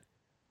that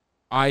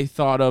I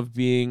thought of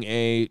being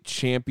a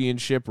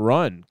championship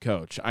run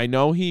coach. I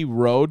know he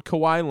rode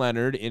Kawhi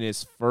Leonard in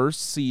his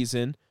first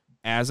season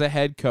as a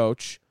head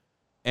coach,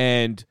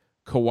 and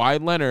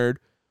Kawhi Leonard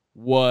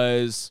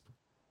was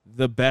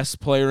the best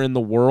player in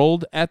the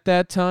world at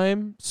that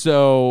time.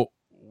 So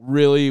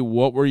really,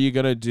 what were you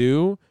going to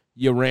do?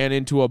 You ran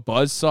into a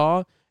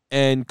buzzsaw,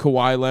 and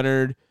Kawhi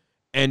Leonard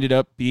ended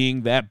up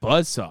being that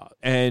buzzsaw.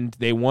 And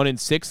they won in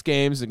 6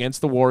 games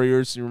against the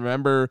Warriors. You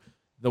remember,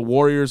 the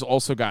Warriors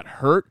also got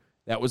hurt.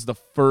 That was the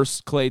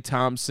first Klay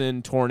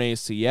Thompson torn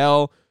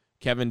ACL.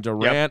 Kevin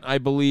Durant, I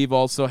believe,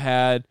 also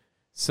had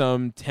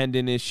some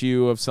tendon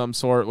issue of some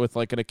sort with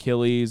an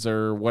Achilles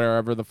or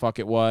whatever the fuck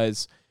it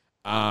was.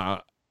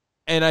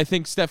 And I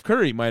think Steph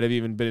Curry might have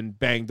even been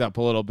banged up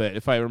a little bit,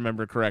 if I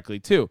remember correctly,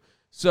 too.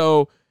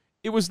 So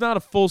it was not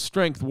a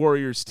full-strength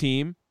Warriors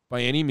team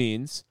by any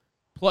means.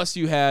 Plus,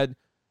 you had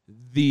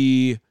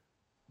the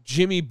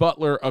Jimmy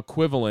Butler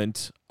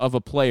equivalent of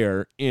a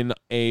player in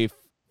a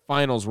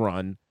finals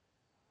run.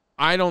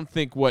 I don't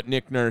think what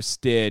Nick Nurse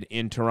did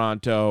in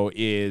Toronto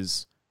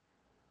is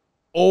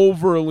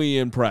overly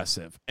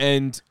impressive.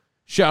 And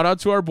shout out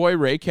to our boy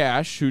Ray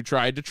Cash, who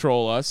tried to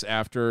troll us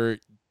after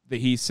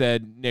he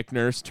said Nick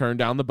Nurse turned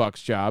down the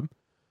Bucks job,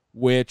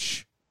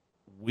 which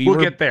we'll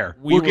get there.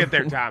 We'll get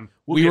there, Tom.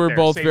 We were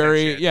both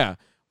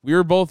we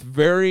were both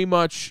very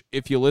much,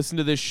 if you listen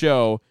to this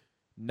show,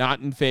 not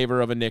in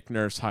favor of a Nick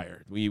Nurse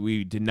hire.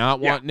 We did not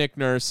want Nick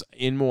Nurse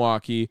in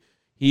Milwaukee.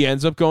 He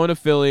ends up going to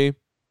Philly.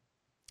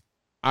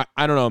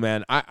 I don't know,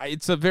 man.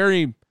 It's a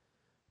very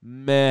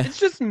meh. It's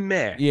just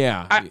meh.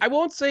 Yeah. I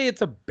won't say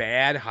it's a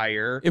bad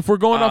hire. If we're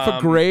going off a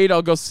grade,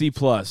 I'll go C+.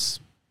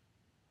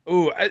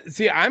 Ooh,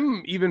 see,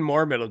 I'm even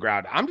more middle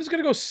ground. I'm just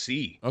going to go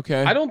C.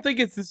 Okay. I don't think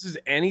this is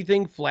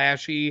anything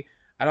flashy.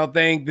 I don't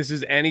think this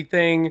is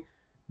anything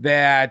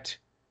that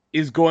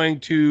is going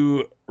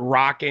to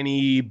rock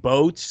any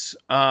boats.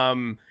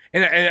 And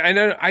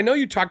I know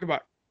you talked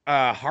about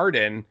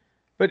Harden,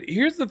 but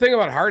here's the thing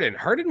about Harden.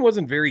 Harden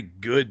wasn't very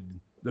good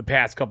the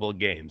past couple of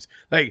games.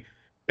 I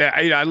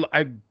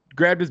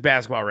grabbed his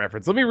basketball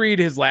reference. Let me read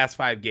his last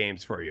 5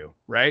 games for you,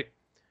 right?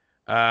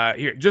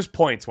 Here, just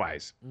points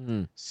wise.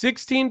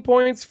 16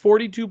 points,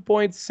 42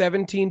 points,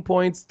 17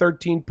 points,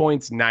 13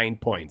 points, 9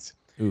 points.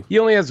 Ooh. He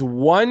only has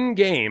 1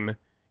 game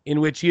in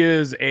which he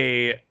is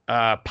a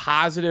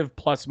positive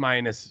plus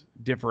minus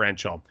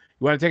differential.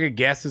 You want to take a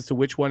guess as to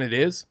which one it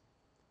is?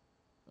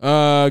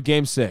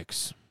 Game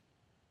 6.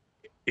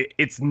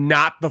 It's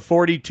not the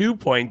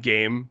 42-point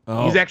game.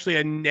 Oh. He's actually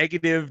a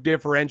negative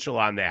differential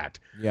on that.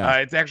 Yeah.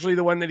 It's actually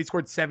the one that he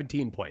scored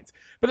 17 points.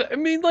 But I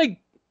mean,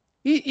 like,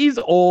 he's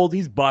old,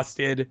 he's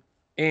busted,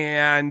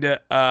 and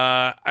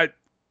I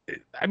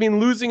mean,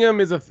 losing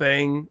him is a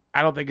thing.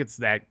 I don't think it's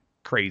that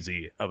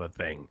crazy of a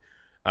thing.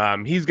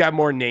 He's got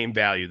more name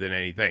value than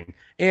anything.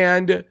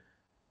 And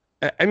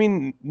I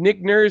mean,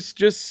 Nick Nurse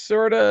just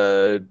sort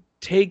of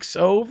takes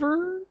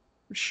over.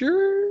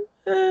 Sure.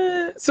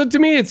 So to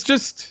me, it's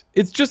just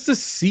a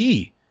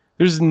C.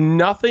 There's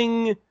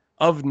nothing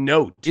of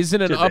note. Is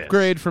it an to this.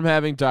 upgrade from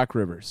having Doc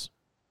Rivers?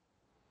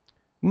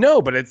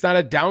 No, but it's not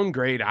a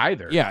downgrade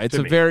either. Yeah, it's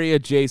a very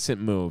adjacent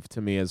move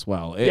to me as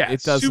well.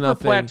 It does super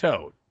nothing.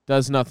 plateaued.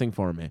 Does nothing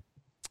for me.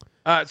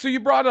 So you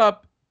brought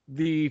up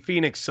the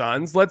Phoenix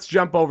Suns. Let's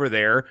jump over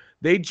there.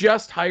 They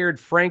just hired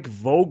Frank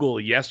Vogel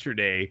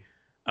yesterday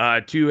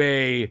to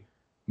a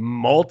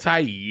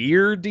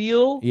multi-year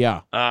deal.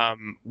 Yeah.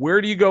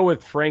 Where do you go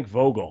with Frank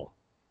Vogel?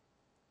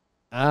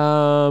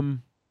 I'll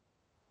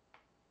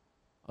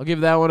give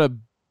that one a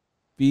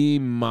B-,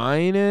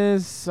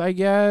 I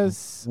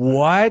guess.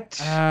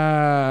 What?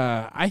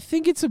 I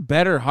think it's a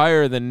better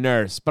hire than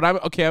Nurse, but I'm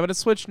going to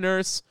switch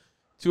Nurse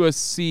to a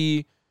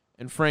C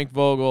and Frank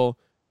Vogel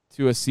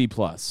to a C+.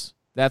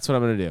 That's what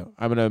I'm going to do.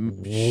 I'm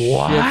going to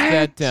shift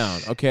that down,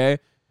 okay?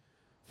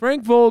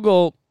 Frank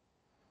Vogel,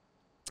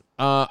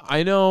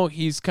 I know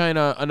he's kind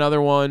of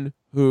another one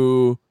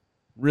who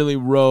really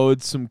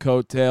rode some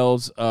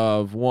coattails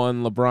of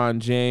one LeBron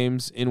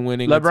James in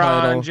winning a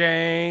title. LeBron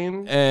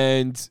James.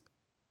 And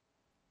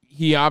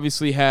he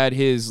obviously had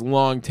his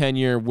long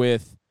tenure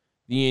with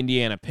the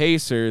Indiana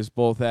Pacers,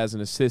 both as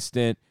an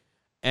assistant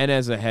and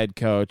as a head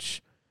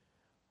coach.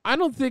 I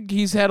don't think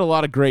he's had a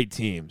lot of great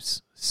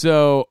teams.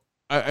 So,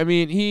 I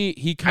mean,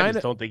 he kind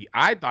of...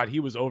 I thought he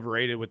was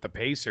overrated with the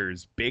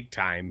Pacers big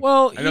time.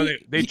 Well, I know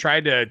they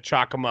tried to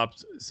chalk him up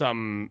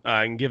some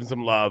and give him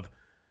some love.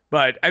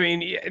 But, I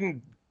mean,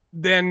 and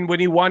then when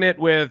he won it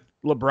with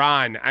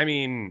LeBron, I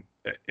mean,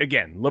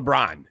 again,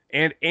 LeBron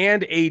and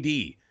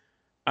AD,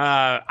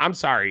 I'm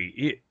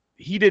sorry,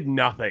 he did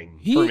nothing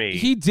for me.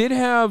 He did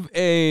have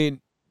a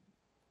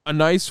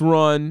nice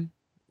run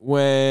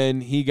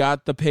when he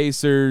got the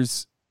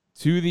Pacers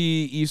to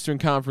the Eastern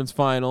Conference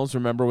Finals,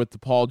 remember, with the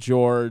Paul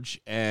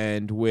George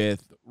and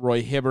with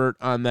Roy Hibbert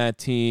on that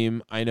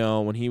team. I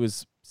know when he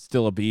was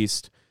still a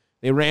beast.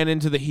 They ran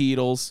into the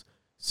Heatles,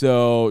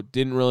 so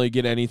didn't really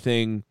get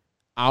anything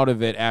out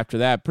of it after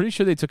that. Pretty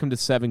sure they took him to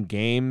 7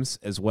 games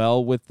as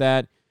well with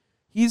that.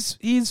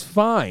 He's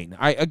fine.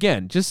 I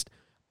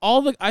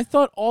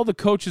thought all the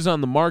coaches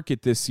on the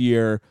market this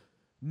year,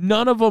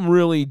 none of them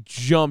really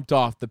jumped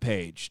off the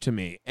page to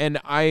me. And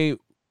I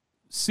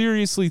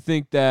seriously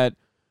think that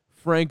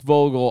Frank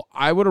Vogel,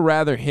 I would have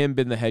rather him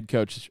been the head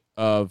coach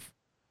of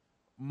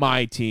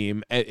my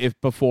team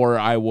before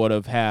I would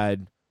have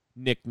had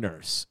Nick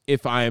Nurse.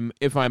 If I'm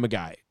a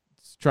guy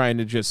trying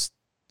to just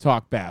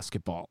talk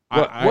basketball.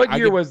 What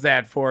year was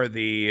that for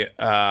the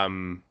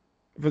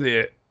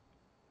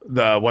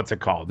what's it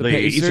called? The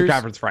Eastern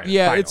Conference Finals.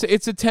 Yeah,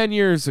 it's 10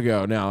 years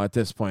ago now at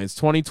this point. It's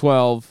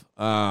 2012.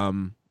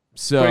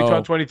 So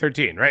 2012,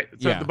 2013, right?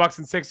 So yeah. The Bucks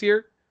in 6th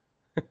year?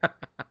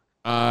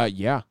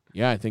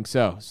 Yeah, I think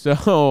so.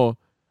 So,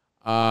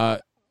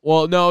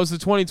 well, no, it was the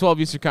 2012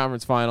 Eastern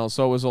Conference Finals,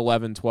 so it was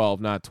 11-12,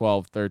 not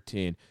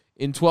 12-13.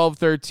 In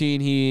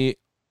 12-13, he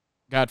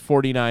got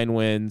 49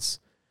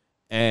 wins,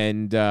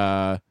 and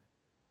Paul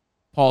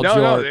George.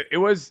 No, it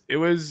was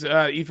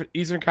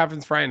Eastern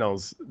Conference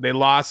Finals. They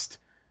lost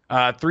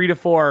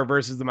 3-4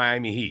 versus the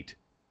Miami Heat.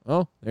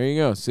 Oh, there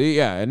you go. See,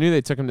 yeah, I knew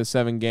they took him to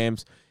 7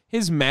 games.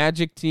 His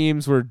Magic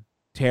teams were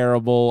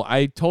terrible.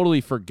 I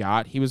totally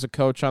forgot he was a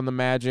coach on the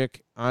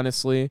Magic,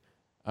 honestly,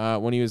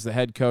 when he was the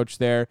head coach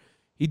there.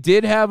 He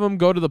did have him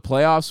go to the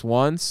playoffs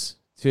once,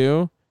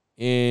 too,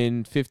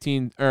 in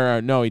 15.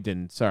 Or no, he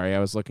didn't. Sorry, I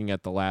was looking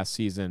at the last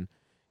season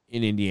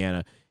in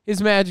Indiana.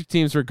 His Magic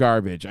teams were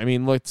garbage. I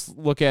mean, let's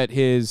look at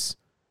his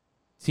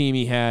team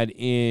he had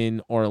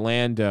in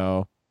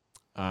Orlando.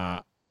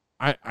 I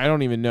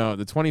don't even know.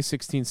 The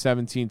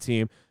 2016-17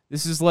 team.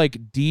 This is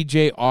like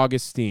DJ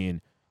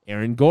Augustine,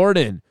 Aaron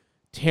Gordon,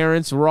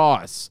 Terrence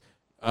Ross,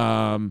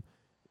 Evan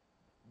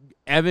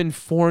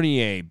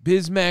Fournier,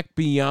 Bismack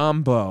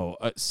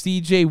Biyombo,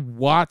 C.J.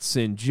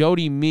 Watson,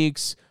 Jody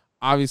Meeks.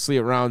 Obviously,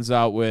 it rounds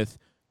out with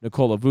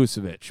Nikola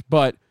Vucevic.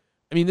 But,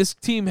 I mean, this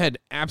team had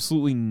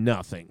absolutely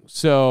nothing.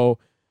 So,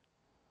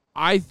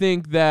 I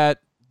think that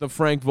the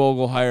Frank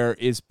Vogel hire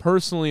is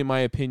personally, in my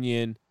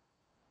opinion,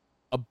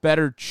 a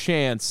better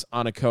chance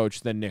on a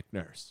coach than Nick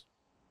Nurse.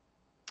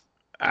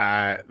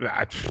 I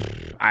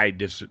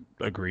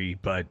disagree,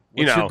 but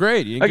What's your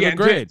grade? You again, give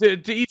a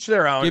grade. To each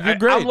their own. Give your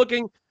grade.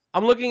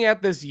 I'm looking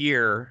at this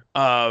year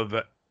of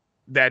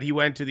that he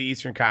went to the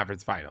Eastern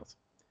Conference Finals.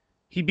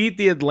 He beat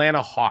the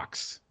Atlanta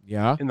Hawks.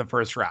 Yeah, in the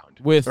first round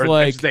with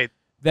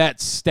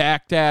that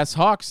stacked ass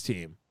Hawks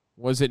team,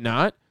 was it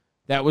not?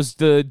 That was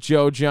the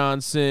Joe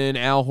Johnson,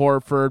 Al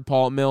Horford,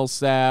 Paul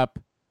Millsap,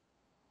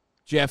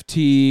 Jeff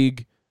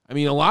Teague. I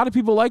mean, a lot of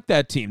people like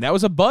that team. That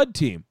was a Bud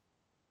team.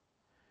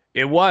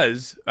 It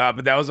was,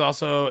 but that was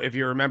also, if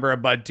you remember, a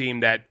Bud team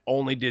that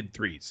only did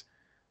threes.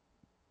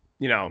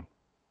 You know,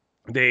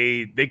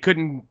 they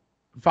couldn't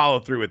follow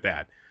through with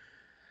that.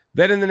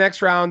 Then in the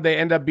next round, they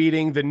end up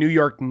beating the New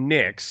York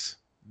Knicks.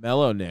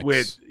 Melo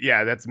Knicks.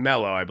 That's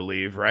Melo, I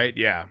believe, right?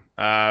 Yeah.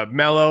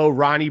 Melo,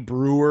 Ronnie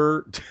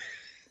Brewer,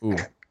 Ooh.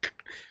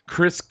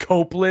 Chris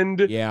Copeland,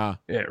 Yeah.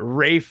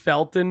 Ray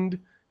Felton.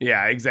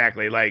 Yeah,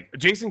 exactly. Like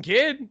Jason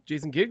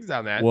Kidd's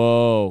on that.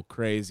 Whoa,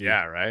 crazy.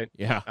 Yeah, right.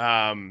 Yeah.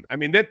 I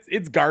mean,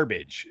 it's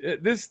garbage.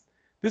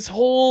 This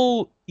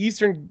whole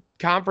Eastern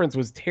Conference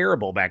was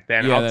terrible back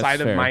then, Yeah, outside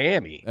that's of fair.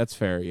 Miami. That's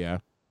fair, yeah.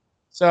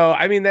 So,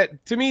 I mean,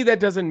 that to me, that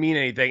doesn't mean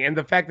anything. And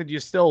the fact that you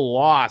still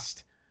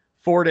lost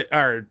you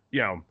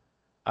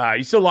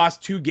still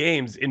lost 2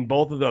 games in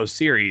both of those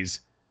series.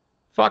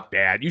 Fuck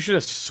that. You should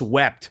have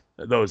swept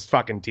those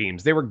fucking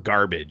teams. They were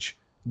garbage.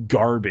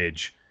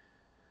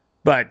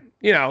 But,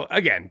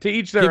 again, to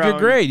each their Give own. your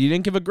grade. You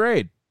didn't give a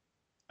grade.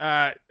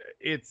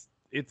 It's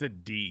a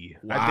D.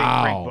 Wow. I think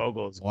Frank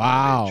Vogel's garbage.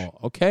 Wow.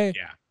 Okay.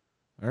 Yeah.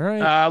 All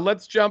right.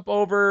 Let's jump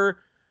to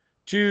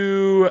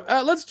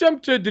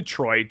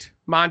Detroit.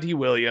 Monty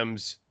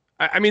Williams.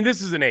 I mean,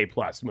 this is an A+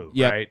 move,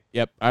 Yep. right?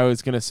 Yep. I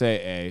was gonna say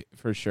A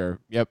for sure.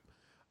 Yep.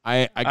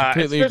 I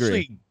completely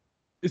agree.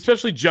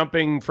 Especially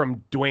jumping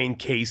from Dwayne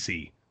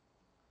Casey.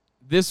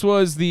 This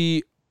was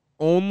the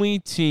only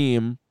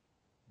team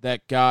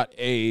that got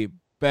a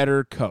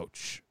better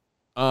coach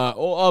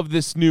of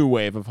this new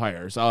wave of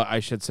hires, I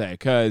should say,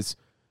 because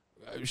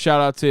shout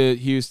out to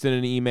Houston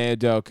and Ime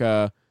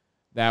Udoka.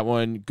 That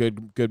one,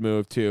 good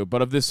move too.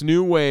 But of this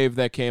new wave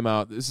that came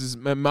out, this is,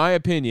 in my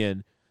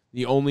opinion,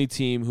 the only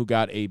team who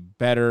got a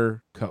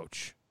better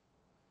coach.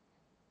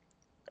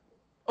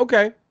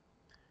 Okay.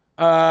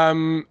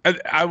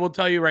 I will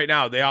tell you right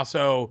now, they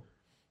also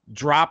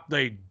dropped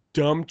a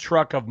dumb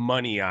truck of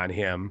money on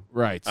him.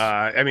 Right.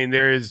 I mean,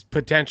 there is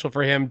potential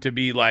for him to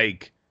be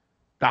like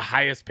the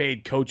highest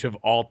paid coach of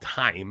all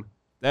time.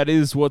 That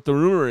is what the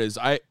rumor is.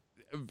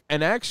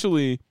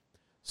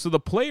 So the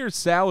players'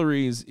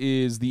 salaries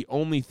is the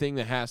only thing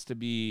that has to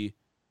be,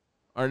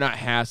 or not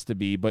has to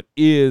be, but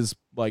is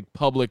like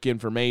public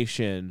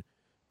information.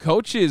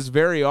 Coaches,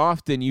 very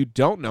often, you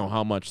don't know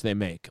how much they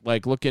make.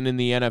 Like looking in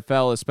the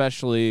NFL,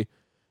 especially,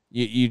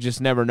 you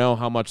just never know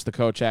how much the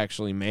coach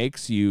actually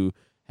makes. You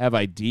have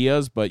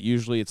ideas, but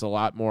usually there's a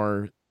lot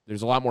more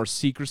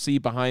secrecy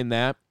behind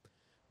that.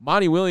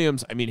 Monty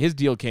Williams, I mean, his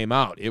deal came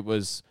out. It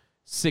was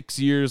 6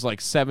 years,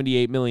 like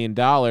 $78 million.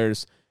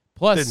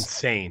 Plus, That's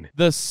insane.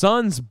 The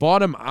Suns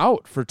bought him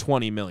out for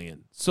 $20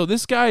 million. So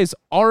this guy's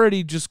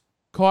already just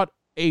caught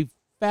a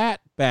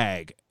fat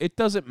bag. It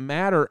doesn't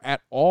matter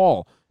at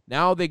all.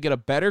 Now they get a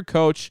better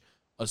coach,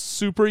 a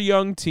super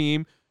young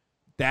team.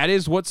 That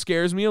is what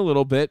scares me a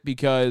little bit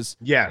because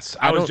yes,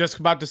 I was just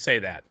about to say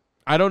that.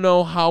 I don't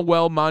know how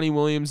well Monty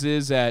Williams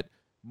is at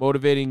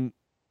motivating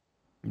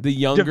the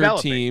younger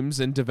teams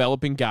and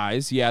developing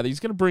guys. Yeah, he's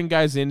going to bring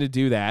guys in to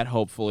do that,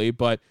 hopefully.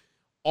 But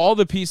all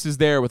the pieces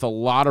there with a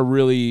lot of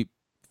really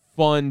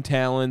fun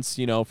talents,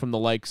 from the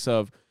likes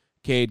of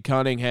Cade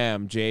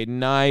Cunningham,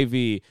 Jaden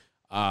Ivey.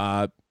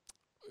 I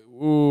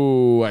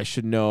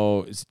should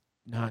know. Is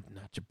not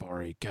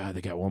Jabari. God,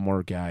 they got one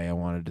more guy I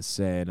wanted to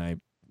say, and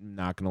I'm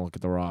not going to look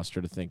at the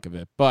roster to think of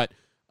it. But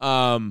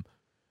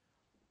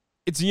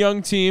it's a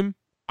young team.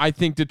 I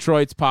think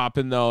Detroit's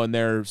popping, though, and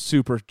they're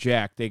super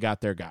jacked. They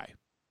got their guy.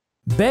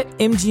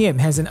 BetMGM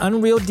has an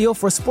unreal deal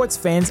for sports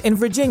fans in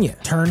Virginia.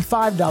 Turn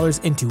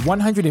 $5 into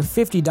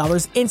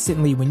 $150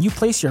 instantly when you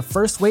place your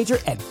first wager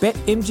at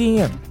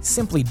BetMGM.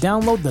 Simply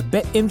download the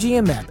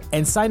BetMGM app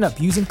and sign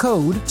up using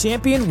code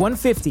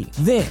Champion150.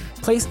 Then,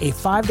 place a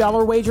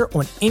 $5 wager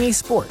on any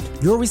sport.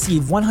 You'll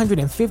receive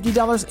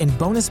 $150 in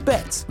bonus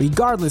bets,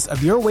 regardless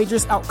of your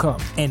wager's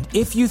outcome. And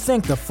if you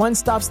think the fun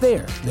stops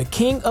there, the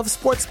King of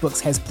Sportsbooks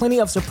has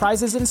plenty of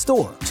surprises in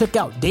store. Check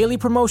out daily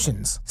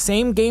promotions,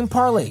 same-game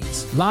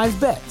parlays, live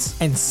bets,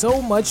 and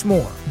so much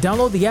more.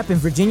 Download the app in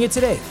Virginia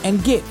today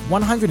and get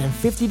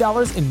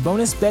 $150 in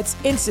bonus bets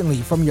instantly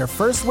from your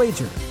first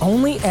wager.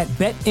 Only at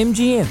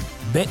BetMGM.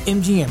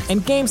 BetMGM and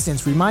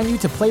GameSense remind you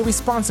to play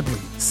responsibly.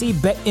 See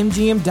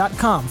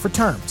BetMGM.com for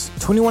terms.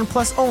 21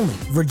 plus only.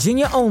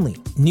 Virginia only.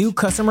 New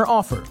customer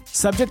offer.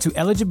 Subject to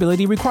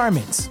eligibility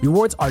requirements.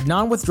 Rewards are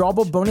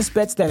non-withdrawable bonus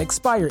bets that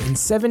expire in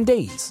 7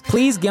 days.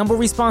 Please gamble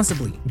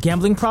responsibly.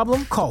 Gambling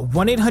problem? Call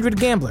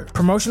 1-800-GAMBLER.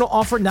 Promotional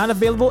offer not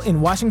available in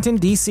Washington,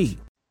 D.C.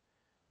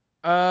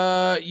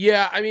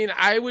 Yeah, I mean,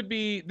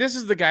 this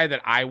is the guy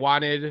that I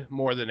wanted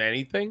more than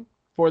anything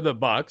for the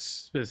Bucks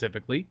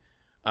specifically.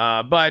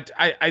 But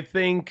I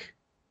think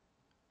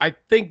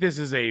this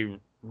is a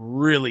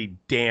really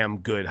damn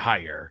good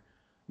hire.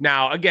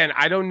 Now, again,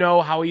 I don't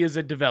know how he is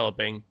at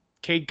developing.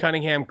 Cade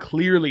Cunningham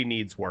clearly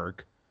needs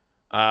work.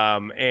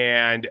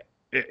 And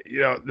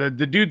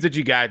the dudes that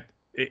you got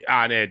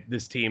on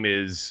this team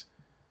is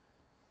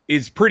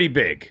pretty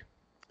big.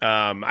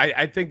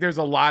 I think there's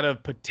a lot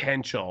of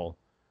potential,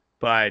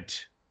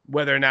 but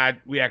whether or not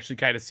we actually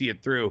kind of see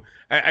it through.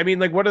 I mean,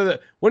 like one of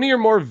your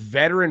more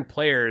veteran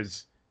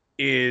players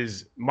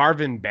is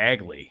Marvin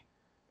Bagley,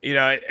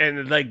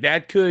 and like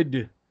that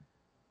could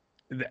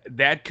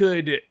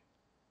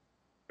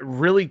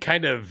really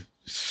kind of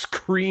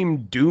scream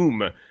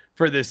doom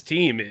for this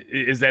team,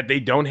 is that they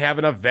don't have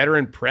enough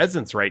veteran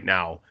presence right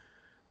now.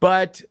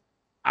 But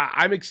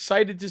I'm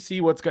excited to see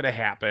what's going to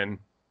happen.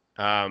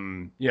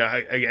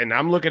 Again,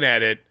 I'm looking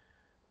at it.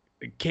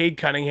 Cade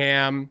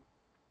Cunningham,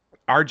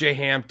 RJ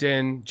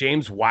Hampton,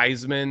 James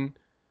Wiseman,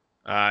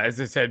 as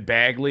I said,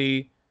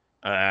 Bagley,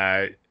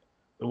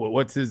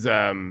 what's his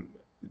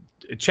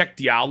Check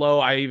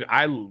Diallo.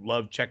 I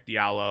love Check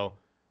Diallo.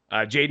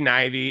 Jaden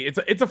Ivey.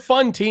 It's a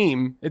fun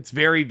team. It's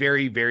very,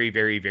 very, very,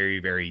 very, very,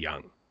 very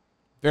young.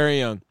 Very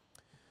young.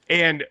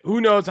 And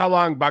who knows how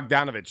long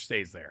Bogdanovich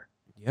stays there.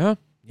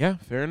 Yeah,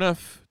 fair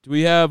enough. Do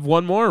we have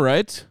one more,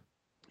 right?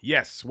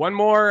 Yes, one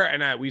more,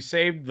 and we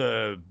saved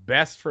the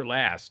best for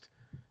last.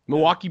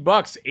 Milwaukee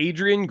Bucks,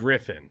 Adrian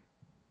Griffin.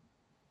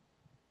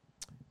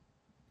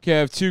 Okay, I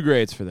have 2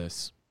 grades for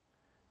this.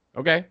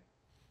 Okay.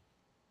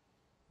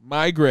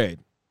 My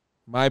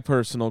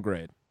personal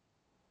grade.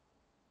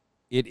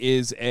 It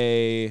is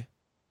a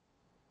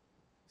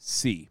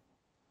C.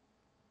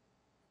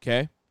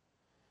 Okay?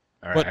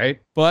 All right.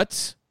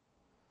 But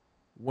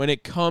when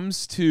it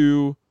comes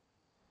to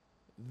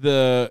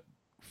the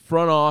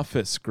front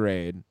office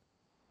grade,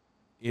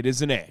 it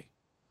is an A.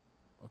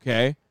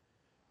 Okay?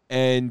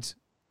 And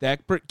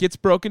that gets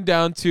broken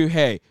down to,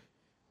 hey,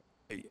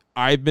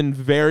 I've been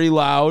very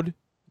loud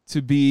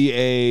to be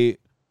a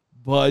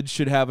Bud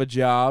should have a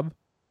job.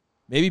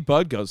 Maybe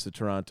Bud goes to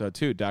Toronto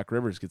too. Doc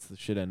Rivers gets the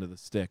shit end of the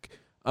stick.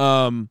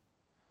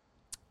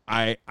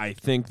 I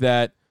think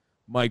that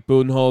Mike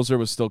Budenholzer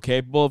was still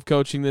capable of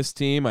coaching this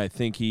team. I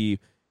think he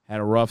had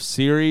a rough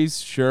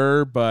series,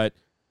 sure, but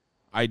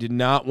I did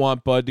not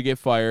want Bud to get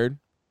fired.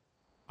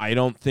 I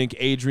don't think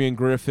Adrian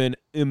Griffin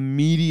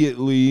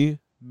immediately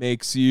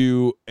makes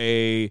you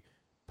a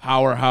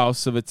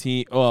powerhouse of a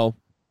team. Well,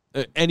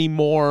 any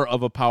more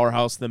of a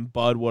powerhouse than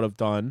Bud would have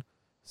done.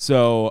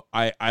 So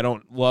I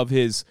don't love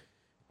his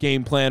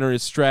game plan or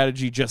his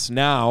strategy just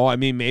now. I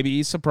mean, maybe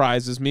he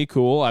surprises me.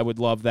 Cool. I would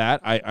love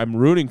that. I'm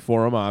rooting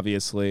for him,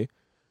 obviously.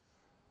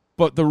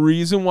 But the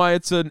reason why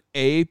it's an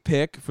A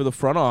pick for the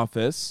front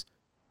office,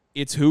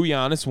 it's who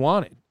Giannis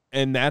wanted.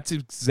 And that's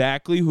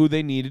exactly who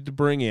they needed to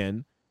bring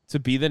in to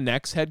be the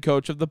next head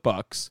coach of the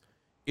Bucks,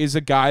 is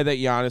a guy that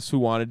Giannis who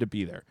wanted to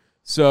be there.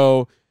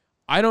 So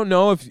I don't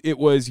know if it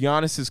was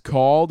Giannis's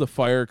call to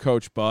fire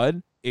Coach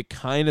Bud. It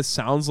kind of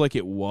sounds like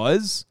it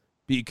was,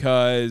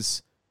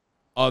 because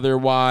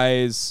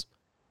otherwise,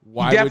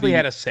 why he definitely would he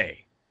had a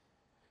say.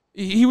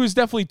 He was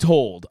definitely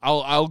told.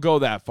 I'll go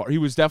that far. He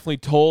was definitely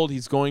told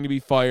he's going to be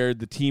fired.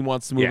 The team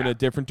wants to move in a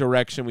different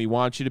direction. We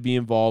want you to be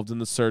involved in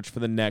the search for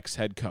the next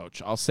head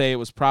coach. I'll say it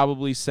was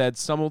probably said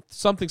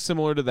something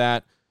similar to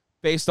that,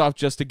 based off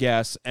just a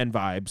guess and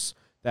vibes.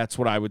 That's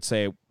what I would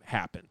say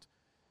happened.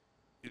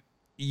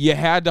 You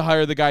had to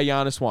hire the guy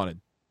Giannis wanted.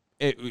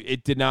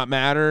 It did not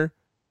matter.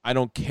 I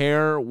don't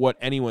care what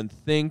anyone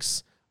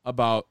thinks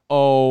about,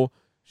 will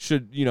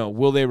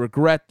they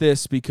regret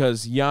this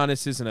because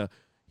Giannis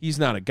he's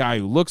not a guy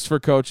who looks for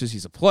coaches.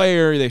 He's a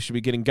player. They should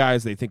be getting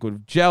guys they think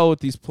would gel with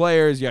these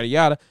players, yada,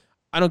 yada.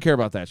 I don't care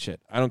about that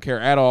shit. I don't care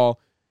at all.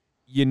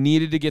 You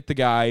needed to get the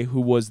guy who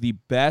was the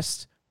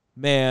best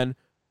man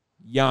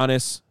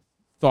Giannis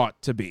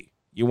thought to be.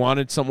 You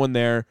wanted someone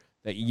there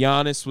that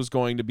Giannis was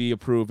going to be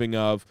approving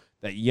of,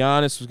 that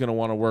Giannis was going to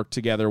want to work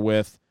together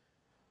with.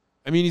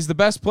 I mean, he's the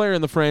best player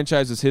in the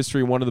franchise's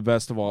history, one of the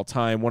best of all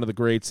time, one of the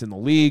greats in the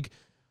league.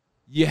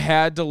 You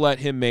had to let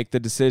him make the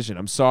decision.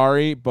 I'm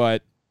sorry,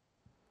 but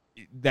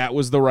that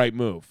was the right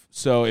move.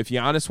 So if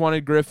Giannis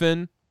wanted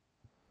Griffin,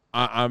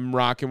 I'm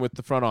rocking with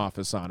the front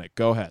office on it.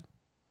 Go ahead.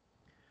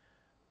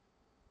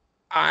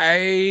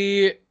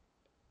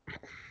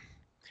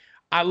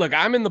 Look,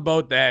 I'm in the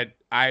boat that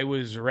I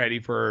was ready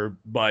for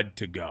Bud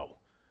to go.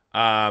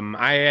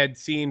 I had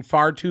seen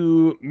far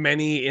too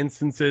many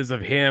instances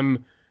of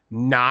him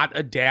not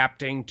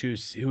adapting to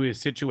his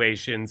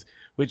situations,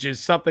 which is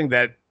something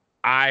that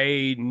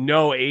I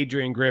know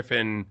Adrian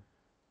Griffin,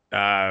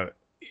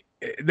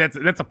 that's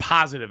a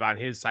positive on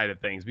his side of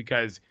things,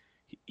 because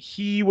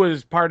he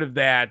was part of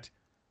that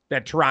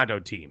Toronto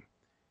team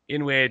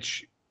in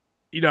which,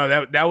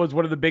 that was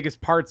one of the biggest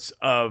parts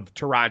of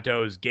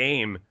Toronto's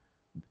game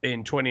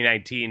in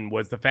 2019,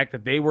 was the fact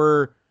that they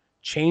were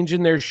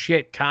changing their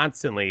shit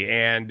constantly.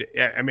 And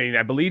I mean,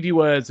 I believe he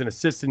was an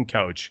assistant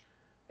coach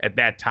at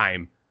that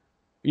time,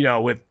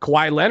 with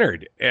Kawhi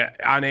Leonard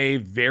on a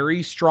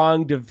very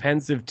strong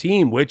defensive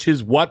team, which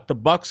is what the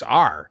Bucks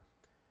are.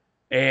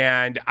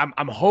 And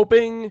I'm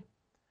hoping,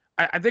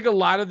 I think a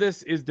lot of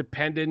this is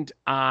dependent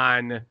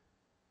on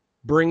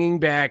bringing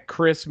back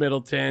Chris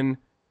Middleton,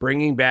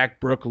 bringing back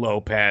Brook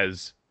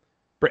Lopez,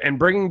 and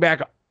bringing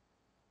back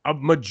a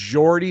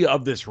majority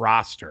of this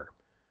roster.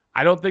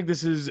 I don't think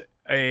this is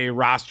a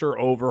roster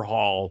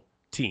overhaul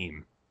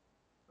team.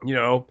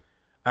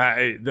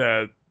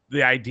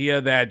 The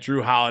idea that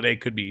Drew Holiday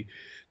could be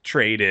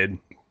traded,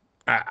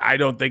 I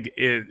don't think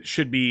it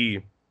should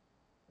be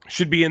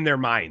in their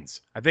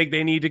minds. I think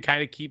they need to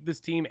kind of keep this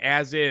team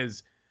as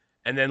is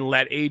and then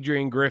let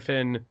Adrian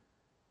Griffin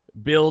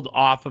build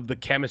off of the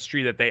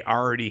chemistry that they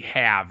already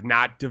have,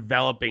 not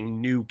developing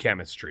new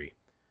chemistry.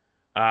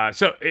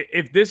 So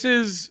if this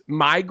is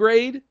my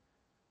grade,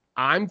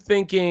 I'm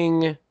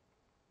thinking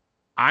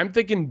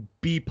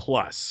B+.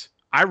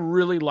 I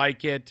really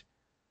like it.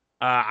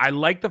 I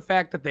like the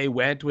fact that they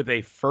went with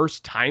a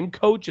first-time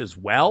coach as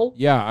well.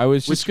 Yeah, I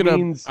was just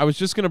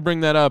gonna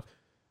bring that up.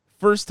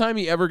 First time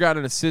he ever got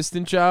an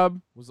assistant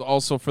job was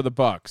also for the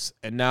Bucks,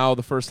 and now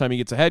the first time he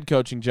gets a head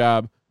coaching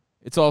job,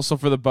 it's also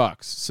for the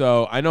Bucks.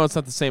 So I know it's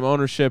not the same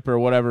ownership or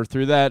whatever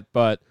through that,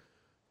 but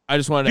I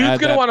just wanted to add that.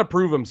 Dude's gonna want to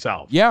prove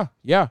himself. Yeah,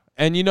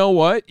 and you know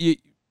what?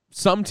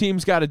 Some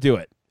teams got to do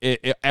it.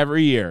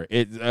 Every year.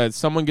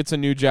 Someone gets a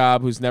new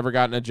job who's never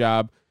gotten a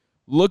job.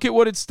 Look at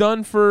what it's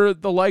done for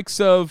the likes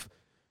of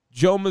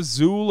Joe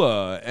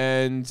Mazzulla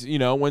and,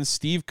 when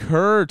Steve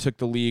Kerr took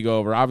the league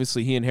over.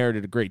 Obviously, he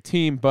inherited a great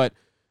team, but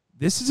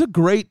this is a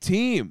great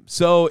team.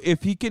 So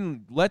if he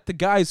can let the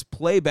guys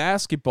play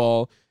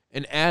basketball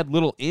and add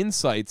little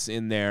insights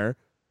in there,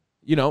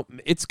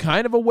 it's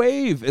kind of a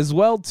wave as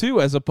well, too,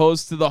 as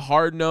opposed to the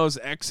hard-nosed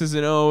X's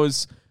and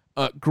O's,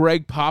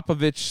 Greg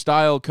Popovich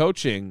style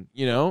coaching,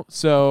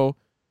 So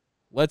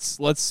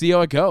let's see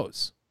how it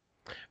goes.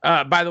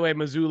 By the way,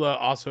 Mazzulla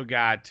also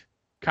got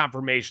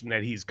confirmation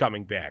that he's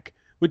coming back,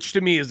 which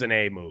to me is an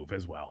A move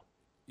as well.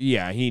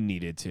 Yeah, he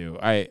needed to.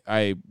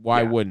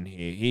 Why wouldn't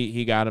he?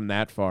 He got him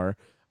that far.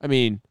 I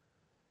mean,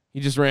 he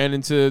just ran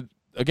into,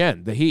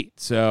 again, the Heat.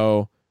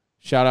 So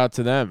shout out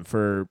to them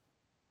for,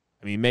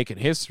 making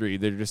history.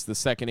 They're just the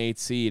second 8th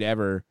seed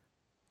ever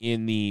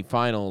in the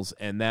finals,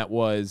 and that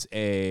was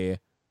a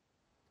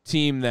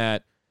team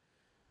that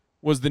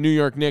was the New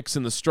York Knicks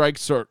in the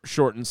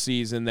strike-shortened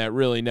season that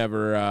really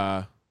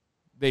never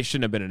they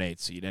shouldn't have been an 8th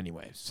seed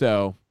anyway.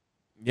 So,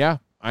 yeah,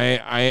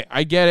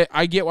 I get it.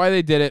 I get why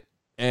they did it,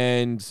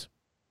 and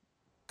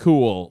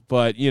cool.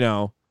 But,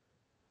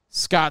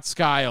 Scott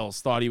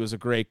Skiles thought he was a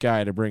great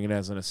guy to bring in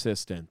as an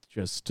assistant,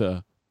 just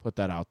to put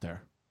that out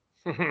there.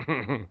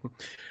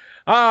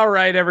 All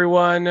right,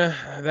 everyone.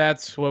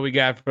 That's what we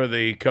got for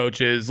the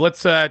coaches.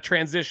 Let's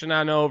transition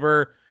on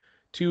over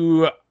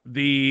to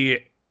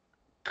the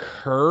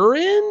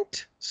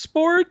current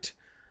sport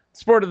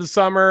of the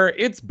summer.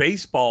 It's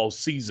baseball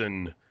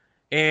season,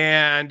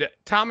 and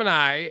Tom and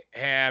I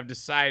have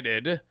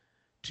decided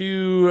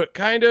to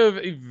kind of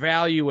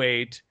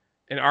evaluate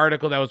an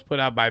article that was put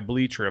out by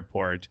Bleacher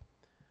Report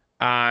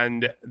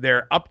on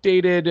their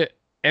updated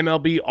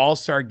MLB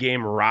All-Star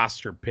Game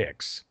roster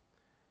picks.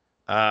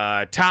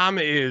 Tom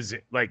is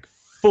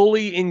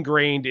fully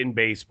ingrained in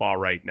baseball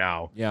right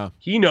now. Yeah,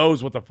 he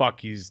knows what the fuck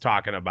he's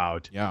talking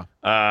about. Yeah,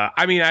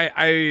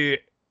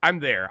 I'm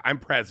there. I'm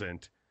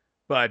present.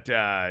 But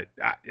if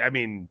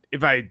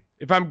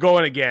I'm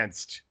going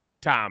against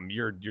Tom,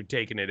 you're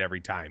taking it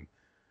every time.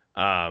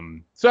 I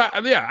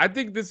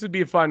think this would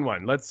be a fun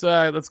one. Let's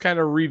kind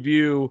of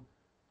review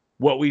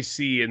what we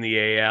see in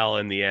the AL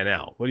and the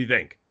NL. What do you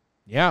think?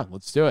 Yeah,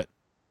 let's do it.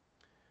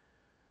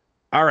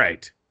 All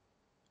right.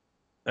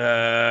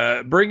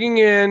 Bringing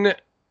in.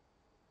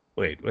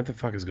 Wait, what the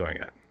fuck is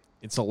going on?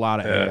 It's a lot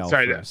of AL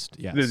first.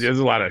 Yes. There's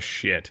a lot of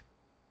shit.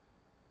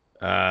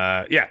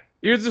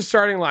 Here's the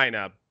starting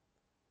lineup.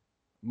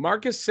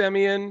 Marcus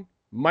Semien,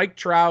 Mike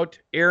Trout,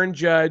 Aaron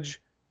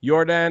Judge,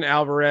 Yordan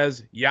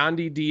Alvarez,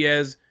 Yandy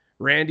Diaz,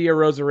 Randy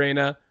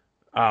Arozarena,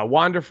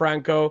 Wander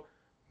Franco,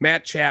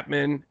 Matt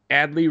Chapman,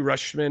 Adley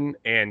Rutschman,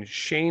 and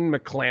Shane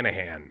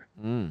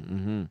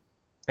McClanahan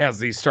as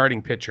the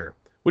starting pitcher.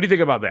 What do you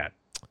think about that?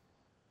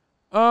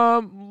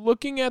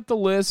 Looking at the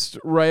list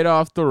right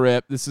off the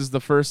rip, this is the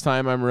first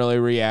time I'm really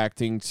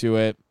reacting to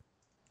it.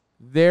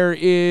 There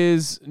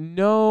is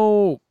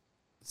no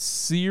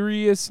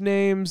serious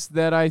names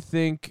that I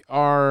think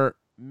are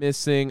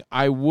missing.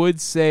 I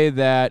would say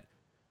that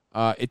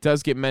it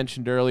does get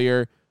mentioned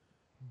earlier.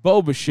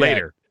 Bo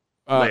Bichette.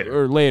 Bo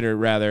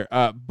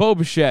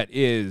Bichette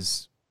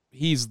he's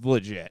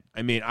legit.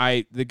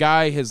 The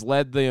guy has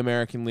led the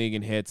American League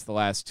in hits the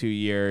last 2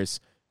 years,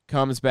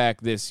 comes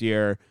back this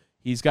year.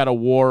 He's got a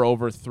WAR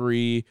over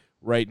 3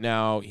 right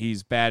now.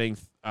 He's batting,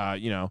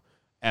 at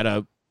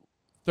a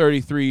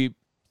 33%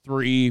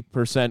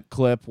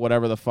 clip,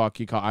 whatever the fuck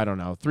you call. I don't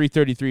know.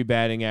 333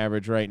 batting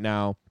average right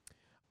now.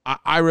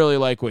 I really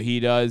like what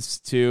he does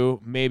too.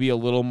 Maybe a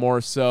little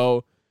more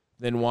so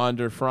than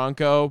Wander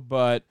Franco,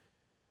 but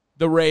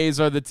the Rays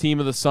are the team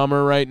of the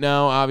summer right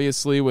now,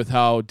 obviously, with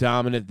how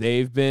dominant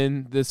they've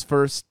been this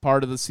first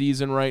part of the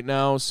season right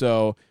now.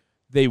 So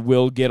they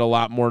will get a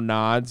lot more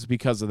nods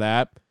because of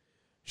that.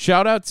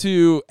 Shout out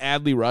to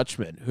Adley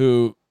Rutschman,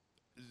 who,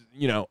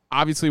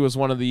 obviously was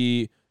one of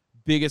the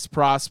biggest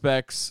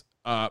prospects,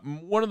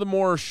 one of the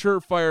more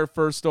surefire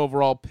first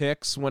overall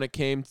picks when it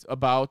came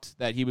about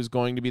that he was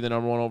going to be the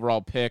number 1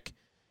 overall pick.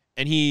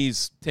 And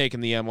he's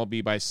taken the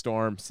MLB by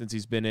storm since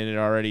he's been in it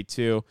already,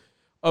 too.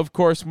 Of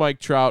course, Mike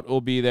Trout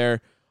will be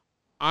there.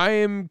 I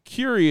am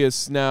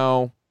curious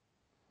now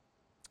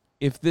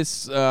if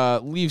this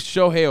leaves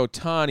Shohei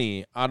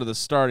Ohtani out of the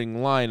starting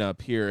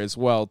lineup here as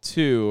well,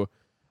 too,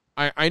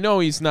 I know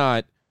he's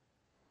not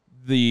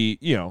maybe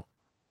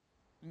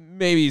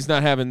he's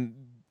not having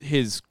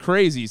his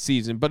crazy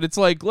season, but it's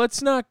like,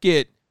 let's not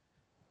get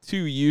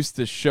too used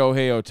to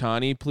Shohei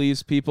Ohtani,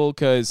 please, people,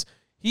 because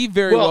he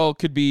very well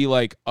could be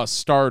like a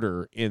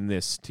starter in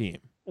this team.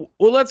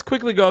 Well, let's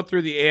quickly go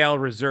through the AL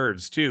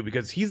reserves, too,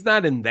 because he's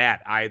not in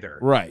that either.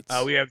 Right.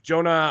 We have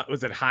Jonah,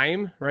 was it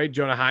Heim, right?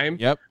 Jonah Heim.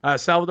 Yep.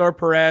 Salvador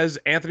Perez,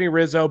 Anthony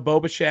Rizzo, Bo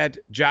Bichette,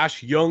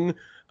 Josh Jung,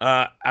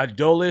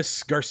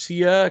 Adolis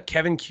Garcia,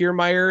 Kevin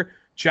Kiermaier,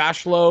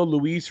 Josh Lowe,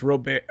 Luis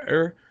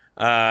Robert,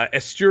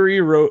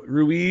 Esteury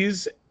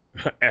Ruiz,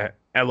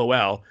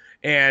 LOL,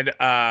 and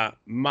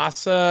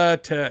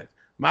Masataka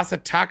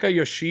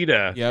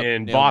Yoshida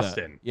in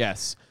Boston. That.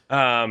 Yes.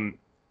 And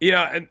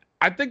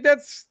I think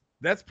that's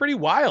pretty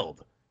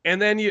wild.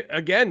 And then he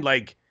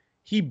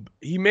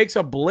makes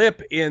a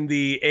blip in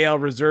the AL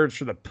reserves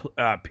for the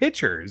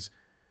pitchers,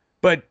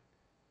 but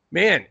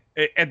man,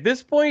 at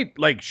this point,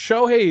 like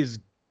Shohei's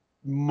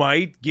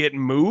might get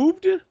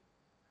moved.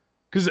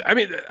 Because I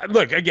mean,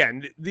 look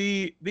again,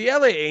 the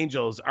LA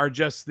Angels are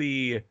just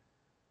the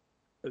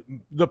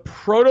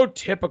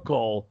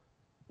prototypical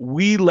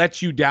we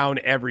let you down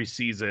every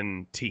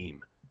season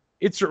team.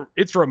 It's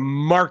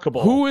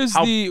remarkable. Who is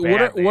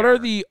what are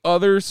the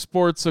other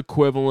sports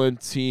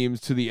equivalent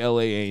teams to the LA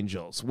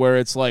Angels where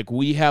it's like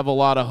we have a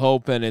lot of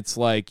hope and it's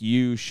like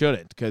you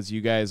shouldn't because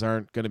you guys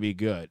aren't going to be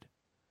good?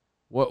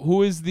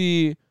 Who is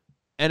the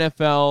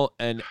NFL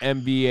and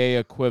NBA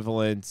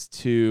equivalent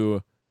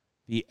to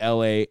the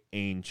LA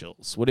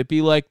Angels? Would it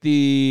be like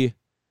the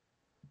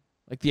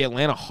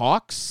Atlanta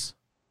Hawks?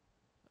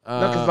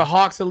 No, because the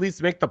Hawks at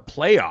least make the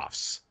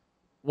playoffs.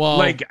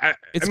 Well,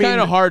 it's kind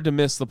of hard to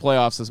miss the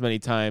playoffs as many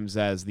times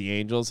as the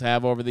Angels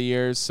have over the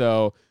years.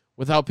 So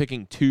without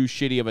picking too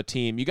shitty of a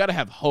team, you got to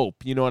have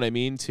hope. You know what I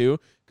mean, too?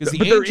 Because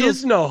there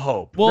is no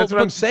hope. Well, that's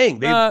what I'm saying.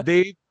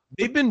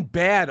 They've been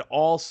bad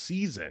all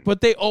season.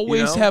 But they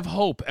always have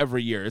hope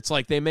every year. It's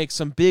like they make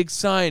some big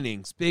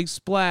signings, big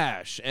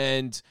splash,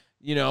 and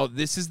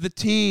this is the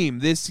team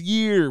this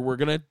year. We're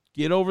gonna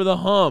get over the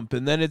hump,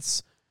 and then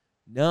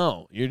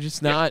you're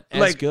just not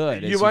as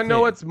good. You want to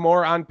know what's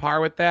more on par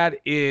with that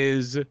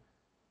is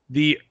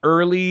the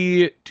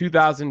early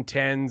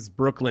 2010s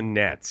Brooklyn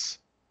Nets.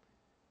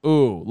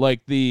 Ooh,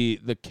 like the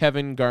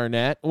Kevin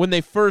Garnett when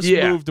they first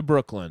moved to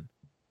Brooklyn.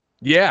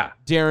 Yeah,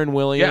 Darren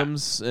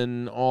Williams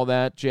and all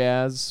that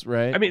jazz,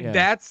 right? I mean,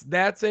 that's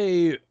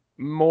a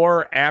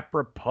more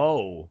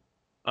apropos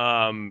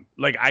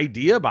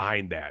idea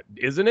behind that,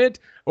 isn't it?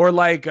 Or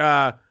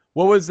what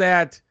was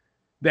that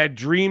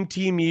dream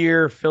team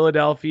year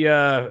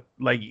Philadelphia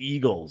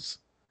Eagles?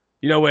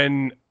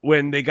 When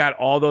they got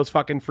all those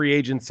fucking free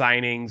agent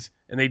signings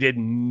and they did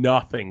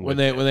nothing when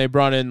they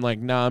brought in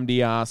Nnamdi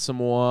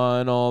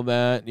Asomugha and all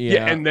that.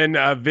 Yeah, and then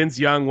Vince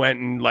Young went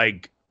and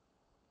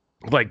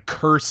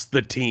cursed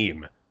the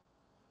team.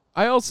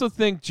 I also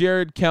think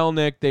Jared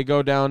Kelenic, they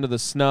go down to the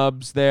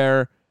snubs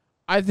there.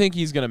 I think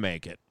he's going to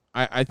make it.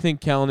 I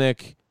think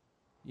Kelenic,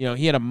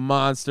 he had a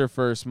monster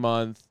first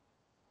month.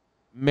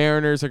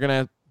 Mariners are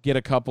going to get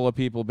a couple of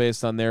people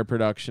based on their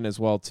production as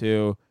well,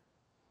 too.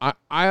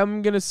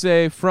 I'm going to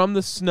say from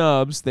the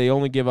snubs, they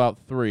only give out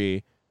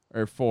 3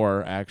 or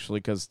 4, actually,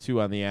 because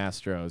 2 on the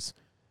Astros.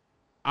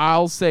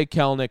 I'll say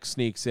Kelenic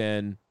sneaks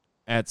in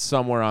at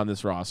somewhere on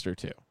this roster,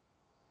 too.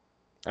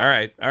 All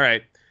right.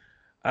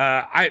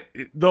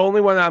 The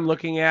only one I'm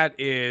looking at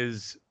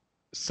is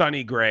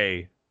Sonny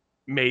Gray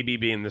maybe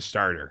being the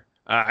starter.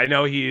 I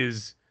know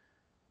he's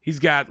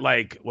got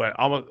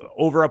almost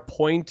over a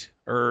point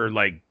or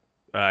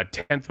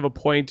tenth of a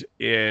point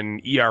in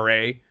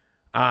ERA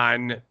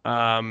on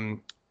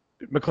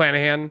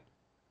McClanahan.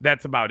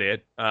 That's about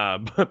it.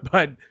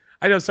 But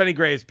I know Sonny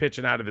Gray is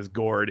pitching out of his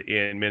gourd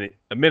in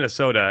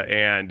Minnesota,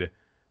 and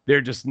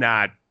they're just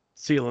not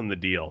sealing the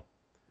deal.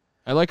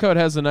 I like how it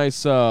has a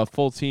nice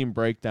full team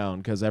breakdown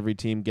because every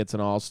team gets an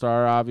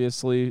all-star,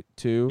 obviously,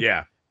 too.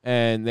 Yeah.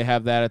 And they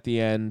have that at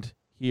the end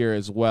here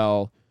as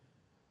well.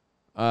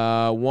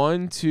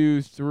 1,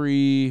 2,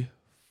 3,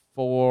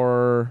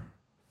 4,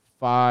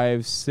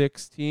 5,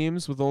 6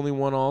 teams with only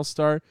one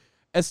all-star.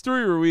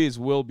 Esteury Ruiz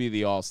will be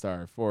the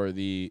all-star for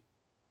the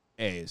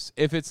A's.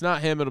 If it's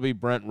not him, it'll be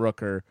Brent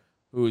Rooker,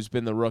 who's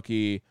been the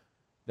rookie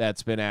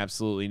that's been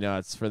absolutely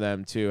nuts for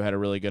them, too. Had a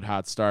really good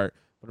hot start.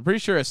 But I'm pretty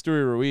sure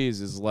Esteury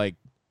Ruiz is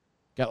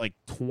got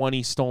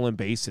 20 stolen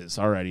bases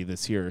already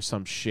this year or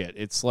some shit.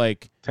 It's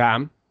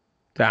Tom,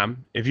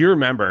 if you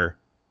remember,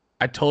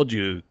 I told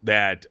you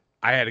that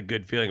I had a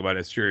good feeling about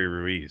Esteury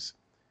Ruiz.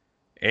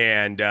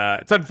 And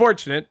it's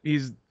unfortunate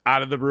he's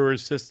out of the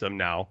Brewers system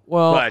now.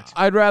 Well, but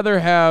I'd rather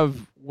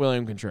have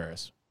William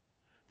Contreras.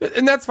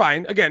 And that's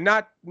fine. Again,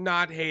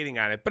 not hating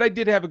on it, but I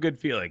did have a good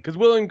feeling because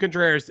William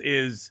Contreras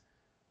is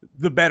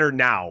the better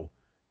now.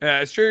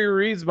 Esteury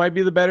Ruiz might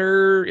be the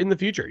better in the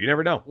future. You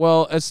never know.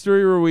 Well,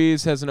 Esteury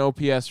Ruiz has an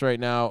OPS right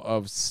now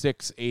of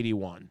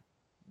 681,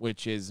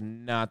 which is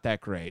not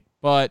that great,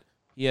 but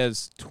he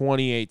has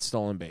 28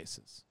 stolen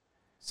bases.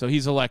 So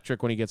he's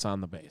electric when he gets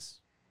on the base.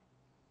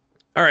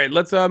 All right,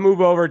 let's move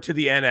over to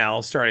the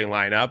NL starting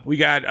lineup. We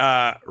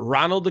got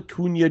Ronald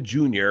Acuna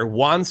Jr.,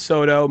 Juan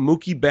Soto,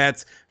 Mookie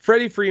Betts,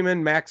 Freddie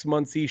Freeman, Max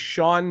Muncy,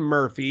 Sean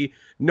Murphy,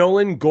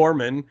 Nolan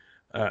Gorman,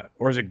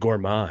 or is it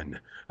Gorman?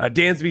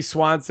 Dansby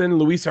Swanson,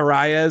 Luis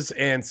Arias,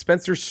 and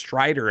Spencer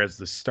Strider as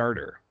the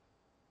starter.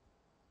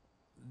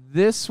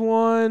 This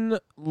one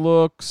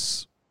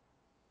looks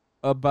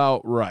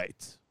about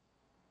right.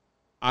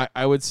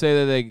 I would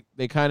say that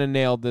they kind of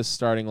nailed this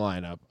starting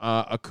lineup.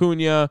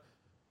 Acuna,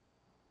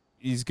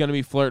 he's going to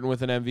be flirting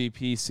with an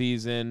MVP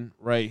season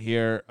right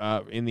here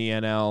in the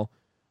NL.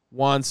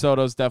 Juan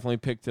Soto's definitely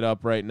picked it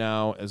up right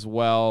now as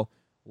well.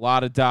 A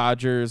lot of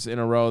Dodgers in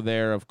a row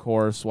there, of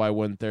course. Why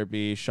wouldn't there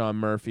be? Sean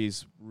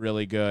Murphy's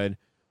really good.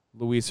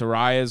 Luis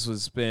Arias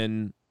has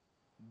been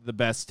the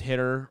best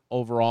hitter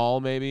overall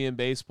maybe in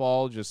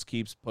baseball, just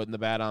keeps putting the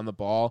bat on the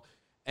ball.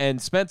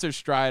 And Spencer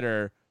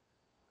Strider,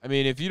 I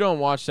mean, if you don't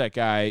watch that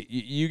guy,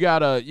 you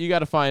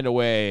gotta find a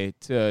way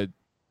to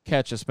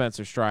catch a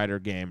Spencer Strider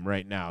game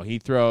right now. He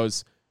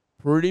throws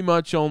pretty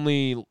much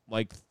only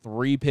like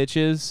 3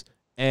 pitches,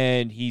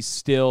 and he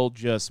still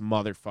just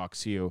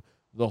motherfucks you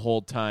the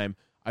whole time.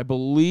 I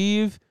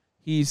believe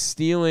he's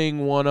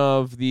stealing one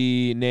of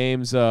the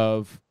names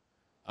of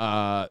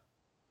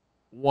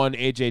one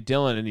A.J.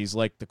 Dillon, and he's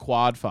like the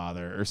quad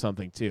father or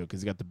something too,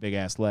 because he got the big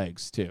ass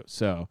legs too.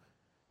 So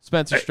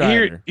Spencer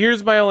Strider.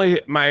 Here's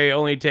my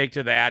only take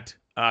to that.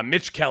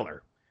 Mitch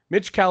Keller.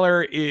 Mitch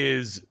Keller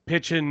is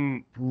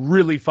pitching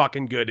really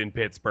fucking good in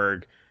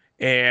Pittsburgh,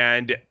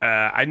 and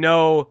I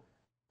know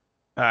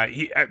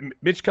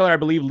Mitch Keller, I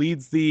believe,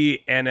 leads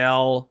the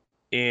NL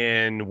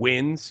in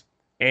wins,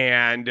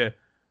 and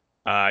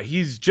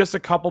he's just a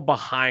couple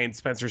behind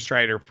Spencer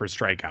Strider for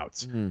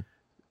strikeouts. Mm-hmm.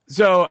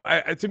 So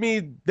to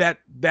me, that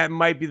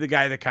might be the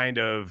guy that kind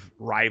of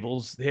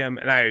rivals him.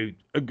 And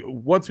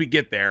once we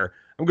get there,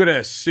 I'm going to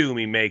assume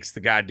he makes the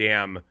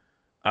goddamn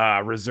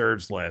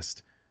reserves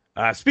list.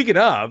 Speaking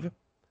of,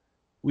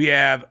 we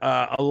have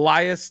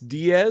Elias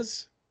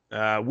Diaz,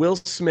 Will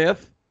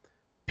Smith,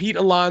 Pete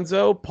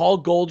Alonso, Paul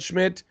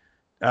Goldschmidt,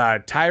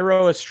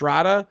 Tyro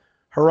Estrada,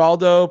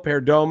 Geraldo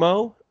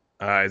Perdomo.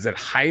 Is it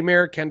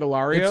Jeimer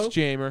Candelario? It's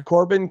Jamer.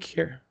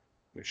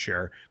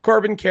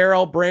 Corbin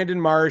Carroll,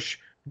 Brandon Marsh,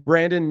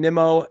 Brandon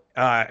Nimmo,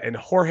 and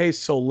Jorge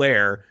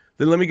Soler.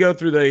 Then let me go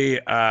through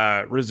the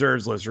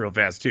reserves list real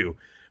fast, too.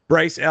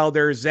 Bryce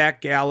Elder,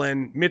 Zach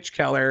Gallen, Mitch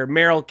Keller,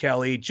 Merrill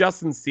Kelly,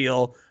 Justin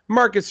Steele,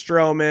 Marcus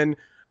Stroman,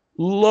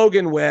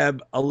 Logan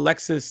Webb,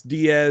 Alexis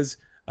Diaz,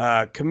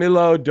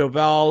 Camilo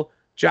Doval,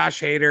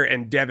 Josh Hader,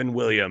 and Devin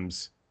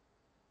Williams.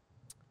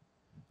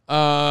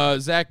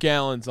 Zach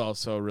Gallen's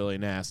also really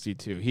nasty,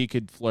 too. He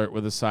could flirt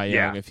with a Cy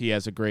Young if he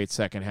has a great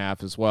second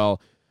half as well.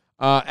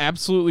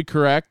 Absolutely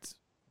correct.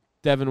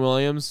 Devin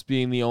Williams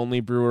being the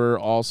only Brewer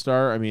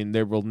All-Star. I mean,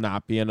 there will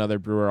not be another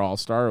Brewer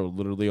All-Star. It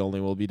literally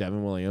only will be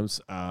Devin Williams.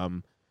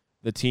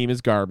 The team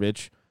is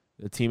garbage.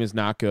 The team is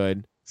not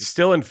good.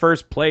 Still in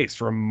first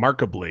place,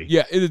 remarkably.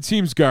 Yeah, the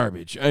team's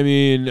garbage. I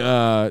mean,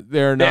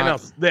 they're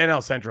not. The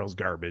NL Central's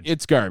garbage.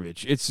 It's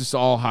garbage. It's just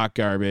all hot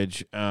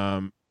garbage.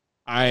 I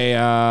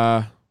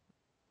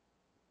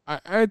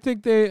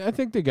think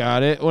they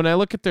got it. When I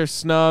look at their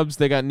snubs,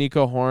 they got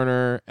Nico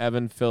Horner,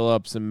 Evan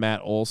Phillips, and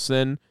Matt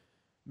Olson.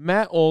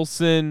 Matt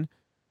Olson,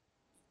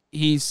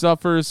 he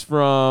suffers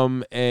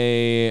from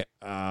being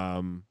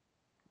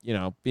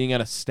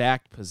at a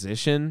stacked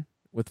position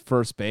with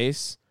first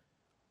base.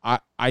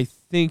 I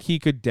think he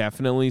could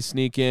definitely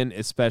sneak in,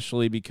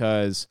 especially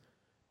because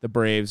the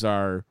Braves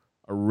are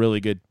a really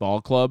good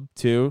ball club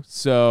too.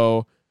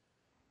 So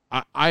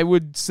I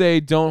would say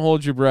don't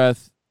hold your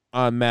breath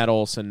on Matt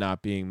Olson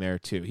not being there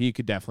too. He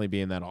could definitely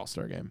be in that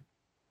All-Star game.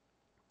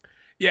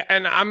 Yeah,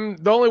 and I'm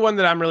the only one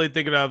that I'm really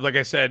thinking of, like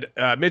I said,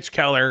 Mitch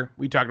Keller.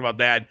 We talked about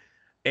that.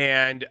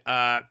 And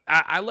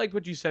I liked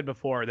what you said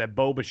before, that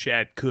Bo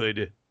Bichette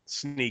could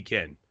sneak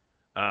in.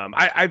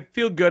 I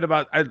feel good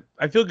about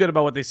I feel good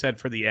about what they said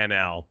for the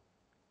NL.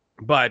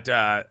 But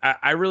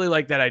I really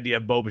like that idea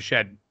of Bo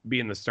Bichette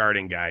being the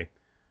starting guy.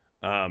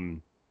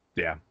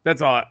 Yeah,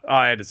 that's all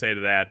I had to say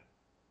to that.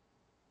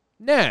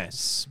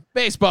 Yes,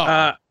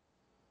 baseball.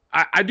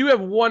 I do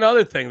have one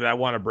other thing that I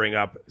want to bring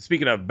up.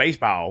 Speaking of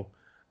baseball,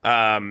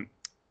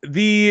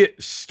 the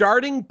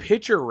starting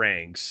pitcher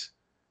ranks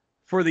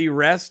for the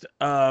rest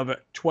of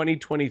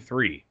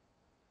 2023.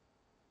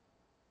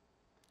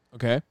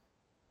 Okay.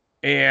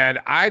 And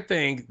I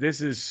think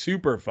this is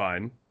super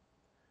fun.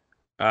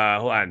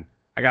 Hold on.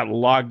 I got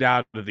logged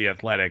out of the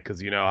Athletic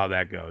because you know how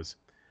that goes.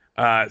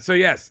 So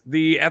yes,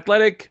 the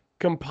Athletic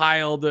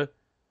compiled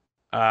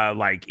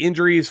like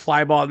injuries,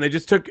 fly ball, and they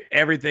just took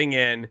everything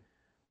in.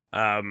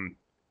 And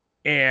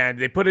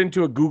they put it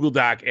into a Google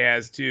Doc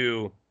as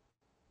to,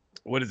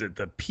 what is it?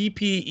 The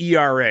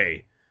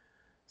PPERA.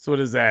 So what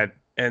does that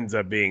ends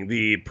up being?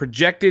 The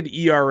projected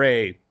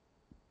ERA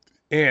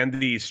and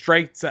the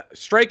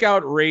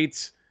strikeout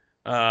rates,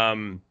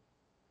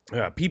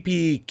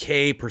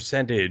 PPK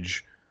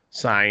percentage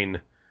sign.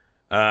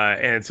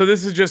 And so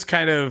this is just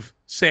kind of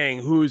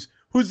saying who's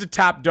who's the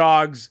top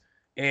dogs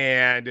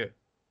and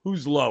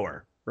who's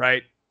lower,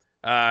 right?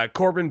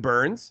 Corbin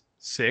Burns,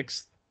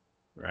 6th,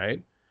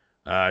 right?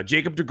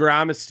 Jacob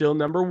deGrom is still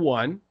number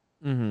 1.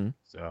 Mm-hmm.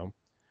 So,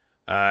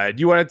 do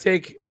you want to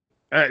take?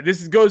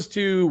 This goes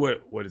to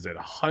what is it?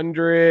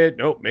 100?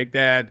 Nope, make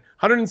that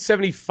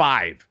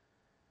 175.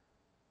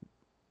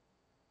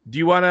 Do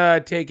you want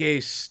to take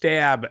a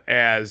stab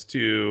as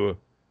to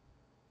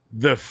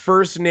the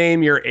first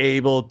name you're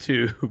able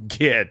to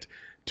get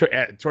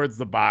towards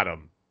the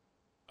bottom?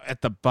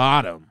 At the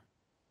bottom,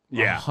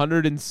 Yeah,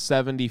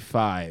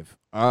 175.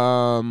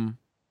 I'll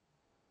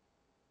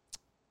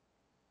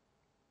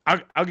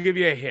give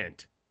you a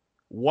hint.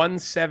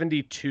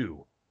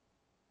 172.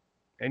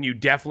 And you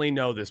definitely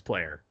know this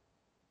player.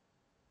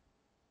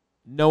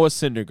 Noah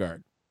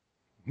Syndergaard.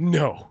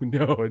 No.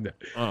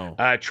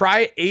 Oh.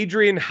 Try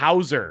Adrian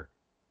Hauser.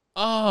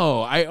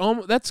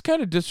 Oh, that's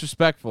kind of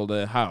disrespectful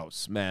to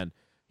House, man.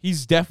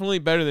 He's definitely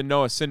better than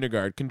Noah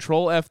Syndergaard.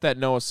 Control F that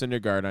Noah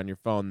Syndergaard on your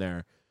phone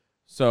there.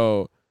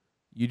 So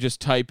you just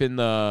type in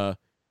the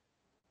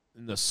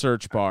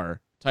search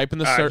bar. Type in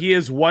the search. He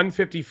is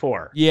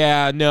 154.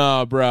 Yeah,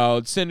 no,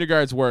 bro.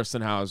 Syndergaard's worse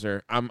than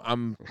Hauser.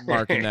 I'm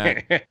marking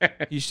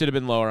that. He should have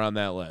been lower on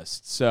that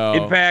list. So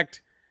In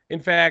fact,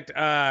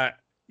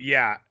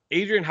 yeah,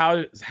 Adrian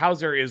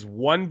Hauser is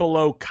 1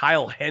 below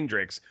Kyle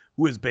Hendricks,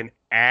 who has been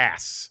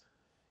ass.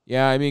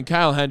 yeah, I mean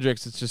Kyle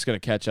Hendricks, it's just gonna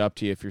catch up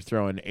to you if you're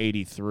throwing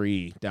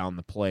 83 down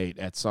the plate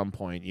at some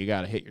point. You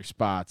got to hit your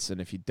spots, and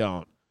if you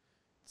don't,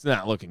 it's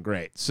not looking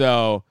great.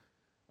 So,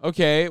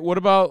 okay, what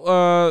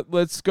about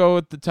let's go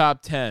with the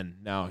top 10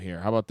 now here.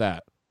 How about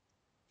that?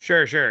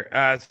 Sure.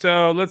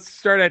 So let's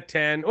start at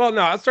 10. Well,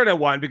 no, I'll start at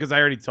 1 because I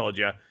already told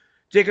you.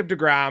 Jacob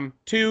deGrom,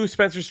 2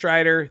 Spencer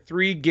Strider,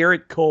 3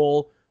 Garrett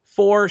Cole,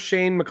 4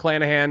 Shane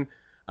McClanahan,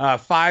 5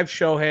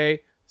 Shohei,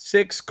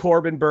 6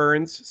 Corbin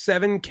Burns,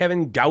 7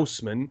 Kevin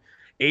Gausman,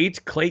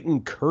 8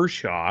 Clayton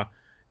Kershaw,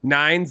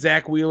 9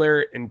 Zach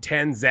Wheeler, and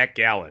 10 Zach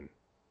Gallen.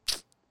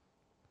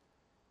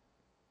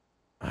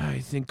 I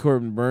think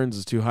Corbin Burns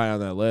is too high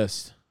on that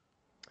list.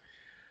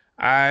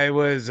 I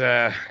was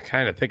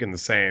kind of thinking the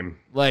same.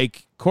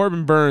 Like,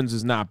 Corbin Burns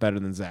is not better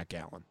than Zach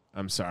Gallen.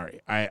 I'm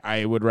sorry.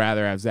 I would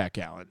rather have Zach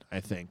Gallen,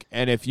 I think.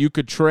 And if you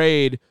could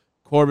trade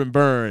Corbin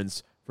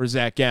Burns for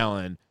Zach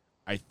Gallen,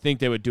 I think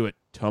they would do it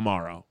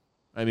tomorrow.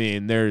 I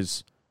mean,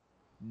 there's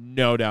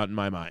no doubt in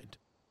my mind.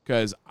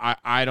 Because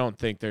I don't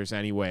think there's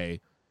any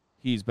way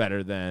he's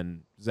better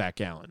than Zach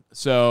Gallen.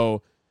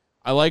 So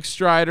I like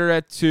Strider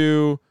at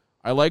 2.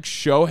 I like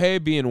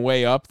Shohei being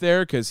way up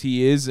there because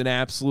he is an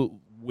absolute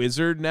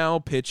wizard now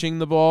pitching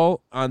the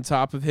ball on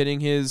top of hitting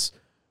his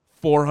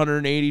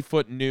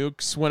 480-foot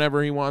nukes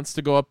whenever he wants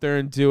to go up there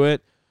and do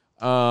it.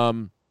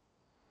 I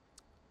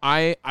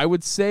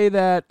would say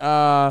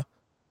that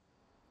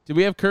did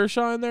we have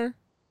Kershaw in there?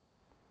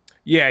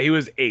 Yeah, he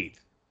was 8th.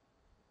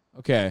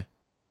 Okay.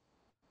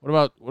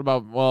 What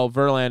about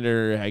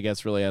Verlander, I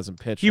guess, really hasn't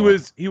pitched. He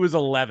was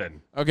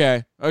 11.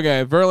 Okay.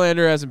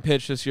 Verlander hasn't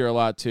pitched this year a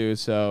lot too,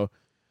 so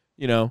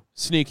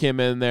sneak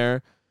him in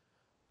there.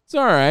 It's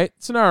all right.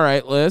 It's an all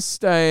right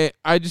list. I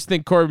just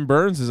think Corbin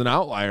Burns is an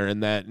outlier in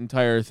that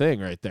entire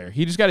thing right there.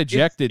 He just got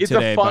ejected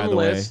today, by the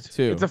way,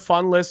 too. It's a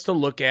fun list to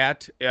look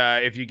at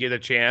if you get a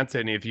chance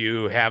and if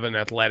you have an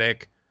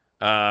Athletic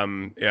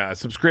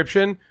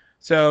subscription.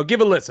 So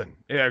give a listen.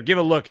 Give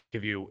a look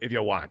if you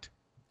want.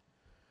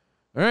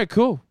 All right,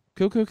 cool.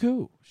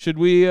 Should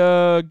we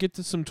get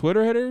to some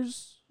Twitter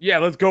hitters? Yeah,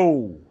 let's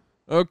go.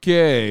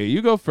 Okay,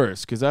 you go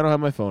first because I don't have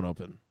my phone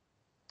open.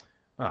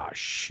 Oh,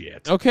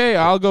 shit. Okay,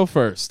 I'll go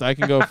first. I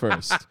can go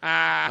first.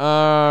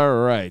 All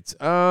right.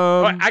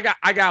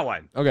 I got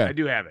one. Okay. I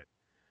do have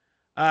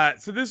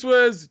it. So this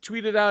was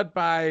tweeted out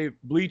by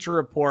Bleacher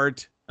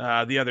Report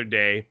the other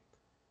day.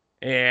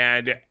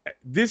 And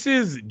this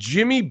is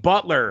Jimmy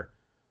Butler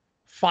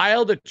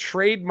filed a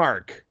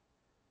trademark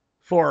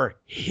for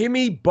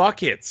Himmy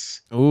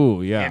Buckets.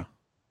 Ooh, yeah.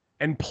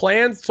 And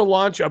plans to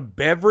launch a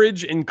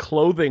beverage and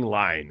clothing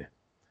line.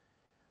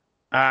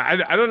 I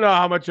don't know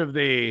how much of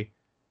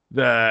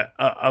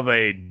of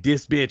a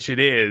diss bitch it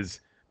is,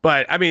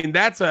 but I mean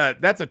that's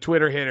a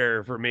Twitter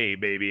hitter for me,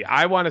 baby.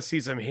 I want to see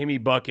some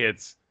Himmy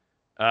Buckets,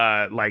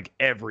 like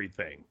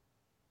everything.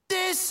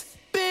 This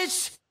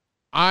bitch.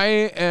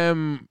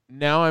 I'm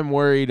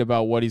worried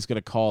about what he's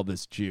gonna call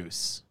this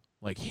juice,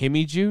 like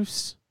Himmy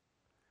juice.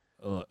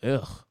 Ugh,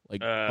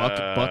 like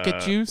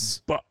bucket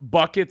juice.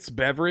 Buckets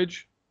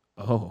beverage.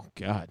 Oh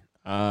God.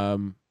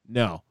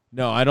 No,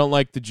 I don't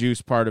like the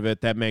juice part of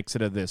it. That makes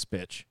it a this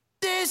bitch.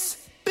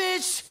 This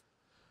bitch.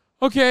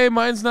 Okay,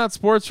 mine's not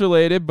sports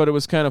related, but it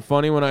was kind of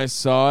funny when I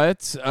saw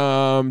it.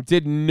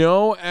 Did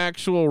no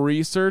actual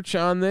research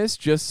on this,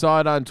 just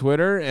saw it on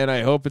Twitter, and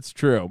I hope it's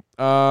true.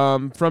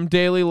 From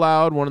Daily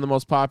Loud, one of the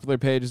most popular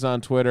pages on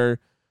Twitter,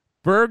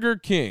 Burger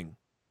King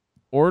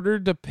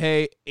ordered to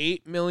pay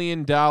 $8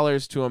 million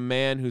to a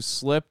man who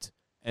slipped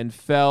and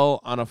fell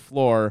on a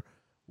floor,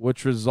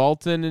 which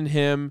resulted in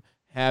him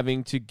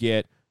having to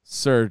get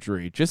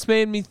surgery. Just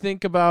made me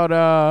think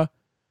about,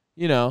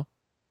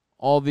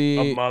 all A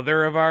the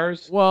mother of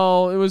ours.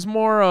 well, it was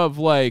more of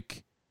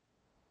like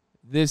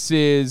this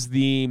is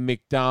the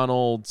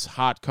McDonald's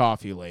hot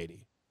coffee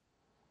lady.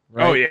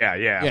 Right? Oh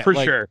yeah, for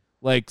sure.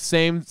 Like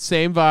same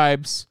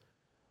vibes,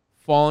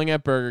 falling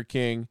at Burger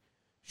King.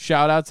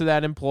 Shout out to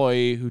that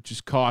employee who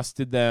just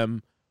costed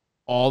them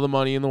all the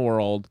money in the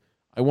world.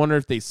 I wonder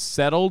if they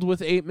settled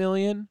with $8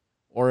 million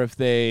or if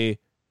they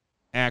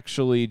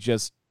actually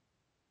just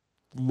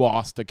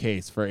lost a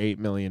case for $8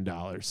 million.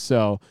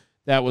 So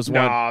that was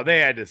one. No, they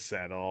had to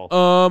settle.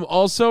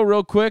 Also,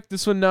 real quick,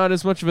 this one not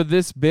as much of a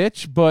this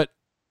bitch, but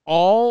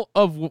all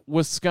of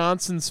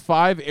Wisconsin's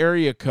 5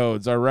 area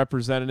codes are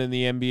represented in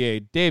the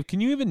NBA. Dave,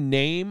 can you even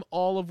name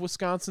all of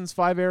Wisconsin's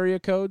 5 area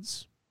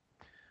codes?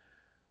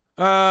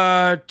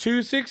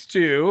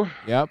 262.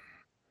 Yep.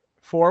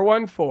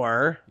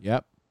 414.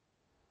 Yep.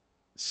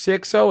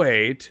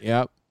 608.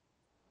 Yep.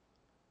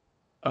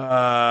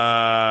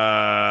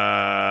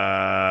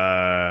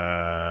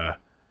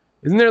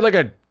 Isn't there like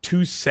a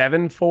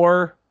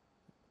 274?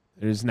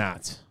 There's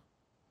not.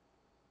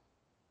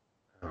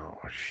 Oh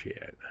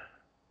shit.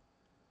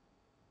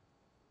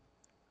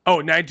 Oh,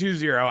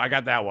 920. I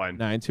got that one.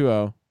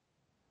 920.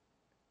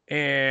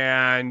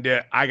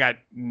 And I got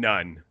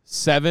none.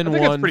 7 I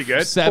think that's pretty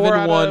good.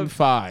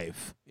 715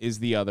 is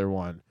the other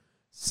one.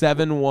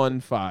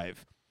 715.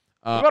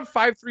 What about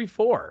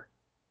 534?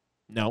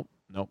 Nope,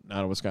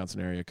 not a Wisconsin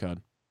area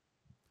code.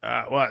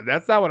 Well,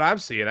 that's not what I'm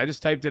seeing. I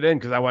just typed it in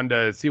because I wanted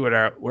to see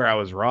where I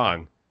was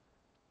wrong.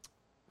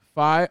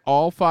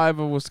 All 5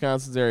 of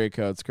Wisconsin's area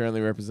codes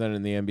currently represented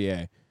in the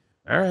NBA.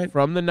 All right.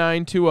 From the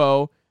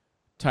 920,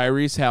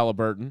 Tyrese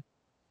Halliburton,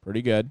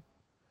 pretty good.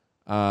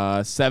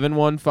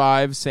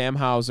 715, Sam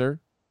Hauser.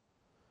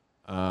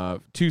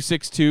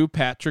 262,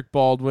 Patrick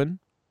Baldwin.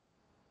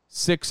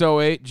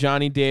 608,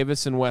 Johnny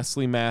Davis and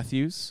Wesley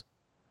Matthews.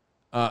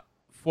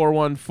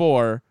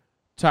 414,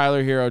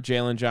 Tyler Hero,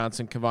 Jalen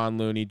Johnson, Kevon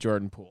Looney,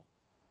 Jordan Poole.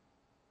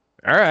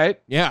 All right.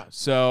 Yeah,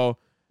 so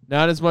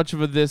not as much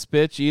of a this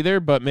bitch either,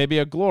 but maybe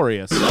a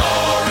glorious.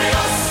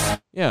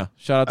 Yeah,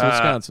 shout out to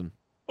Wisconsin.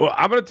 Well,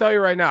 I'm going to tell you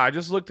right now. I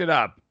just looked it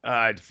up.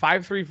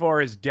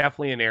 534 is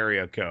definitely an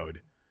area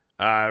code.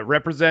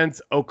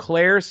 Represents Eau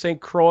Claire,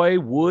 St. Croix,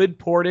 Wood,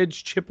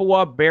 Portage,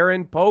 Chippewa,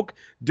 Barron, Polk,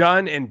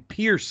 Dunn, and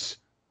Pierce.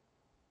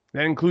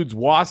 That includes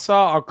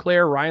Wausau, Eau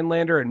Claire,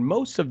 Rhinelander, and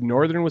most of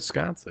northern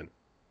Wisconsin.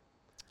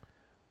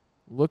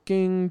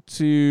 Looking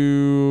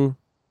to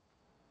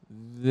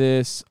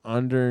this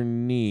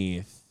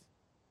underneath,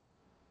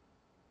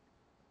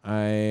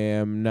 I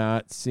am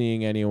not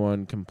seeing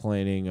anyone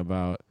complaining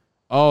about.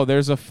 Oh,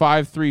 there's a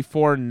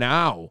 534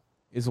 now,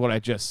 is what I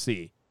just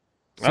see.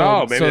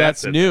 Maybe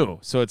that's new.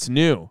 So it's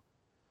new.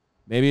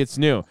 Maybe it's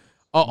new.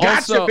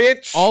 Gotcha,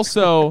 bitch.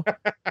 Also,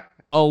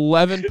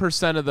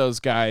 11% of those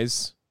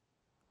guys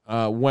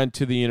went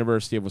to the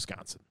University of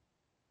Wisconsin.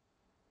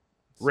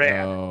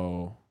 Rad.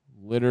 So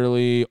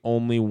literally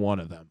only one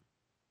of them.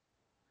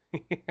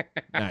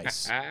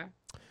 Nice.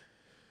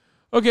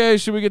 Okay,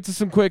 should we get to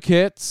some quick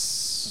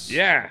hits?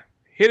 Yeah,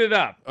 hit it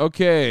up.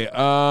 Okay,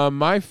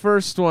 my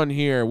first one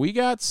here. We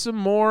got some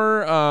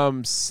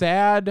more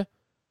sad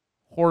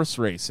horse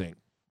racing.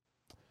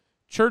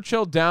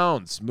 Churchill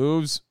Downs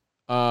moves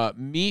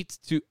meet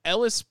to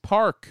Ellis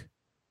Park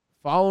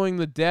following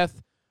the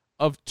death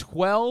of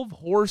 12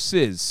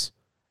 horses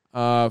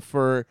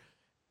for,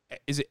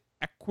 is it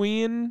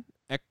equine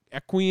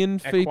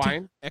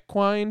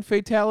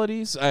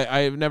fatalities?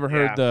 I've never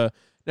heard the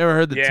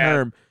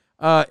term.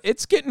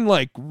 It's getting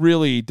like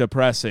really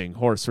depressing,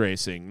 horse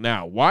racing.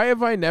 Now, why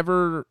have I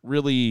never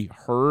really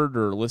heard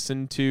or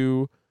listened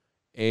to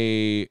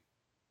a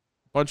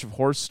bunch of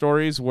horse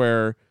stories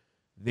where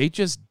they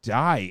just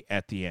die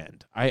at the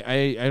end?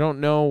 I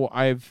don't know.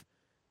 I've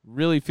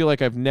really feel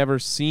like I've never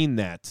seen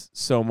that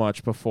so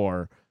much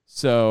before.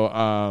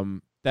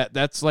 So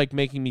that's like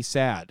making me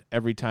sad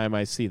every time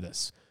I see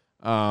this.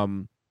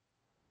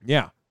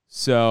 Yeah.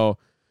 So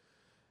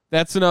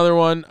that's another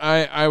one.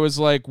 I was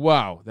like,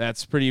 wow,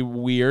 that's pretty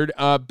weird.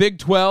 Big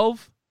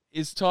 12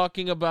 is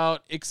talking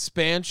about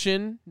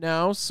expansion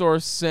now,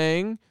 source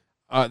saying.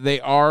 They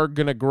are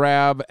going to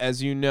grab,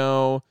 as you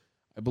know,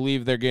 I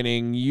believe they're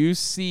getting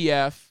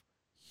UCF,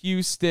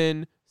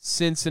 Houston,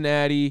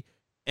 Cincinnati,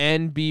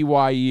 and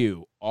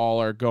BYU.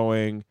 All are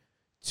going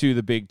to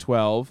the Big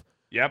 12.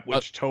 Yep,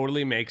 which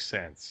totally makes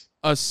sense.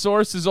 A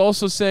source is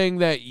also saying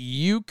that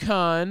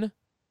UConn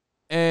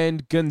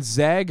and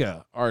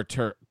Gonzaga are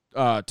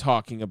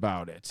talking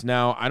about it.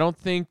 Now, I don't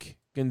think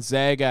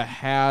Gonzaga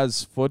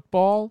has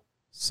football,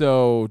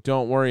 so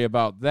don't worry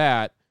about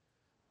that.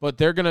 But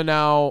they're going to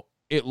now,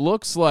 it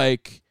looks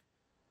like,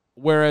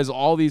 whereas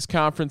all these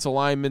conference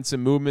alignments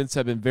and movements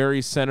have been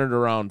very centered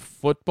around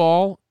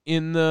football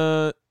in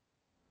the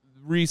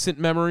recent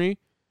memory,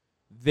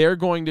 they're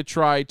going to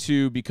try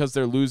to, because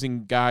they're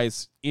losing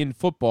guys in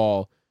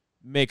football,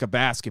 make a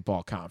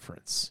basketball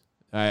conference.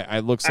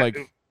 It looks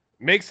like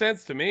makes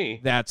sense to me.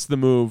 That's the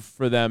move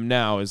for them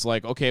now, is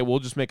like, okay, we'll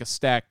just make a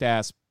stacked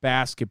ass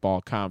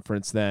basketball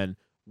conference, then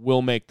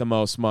we'll make the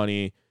most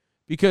money.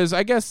 Because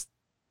I guess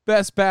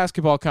best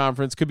basketball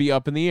conference could be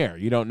up in the air.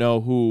 You don't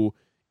know who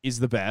is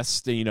the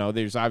best. You know,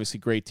 there's obviously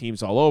great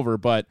teams all over,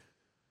 but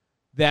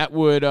that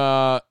would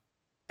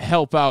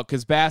help out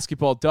because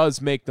basketball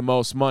does make the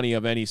most money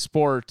of any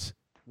sport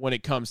when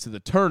it comes to the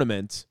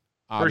tournament,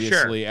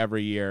 obviously,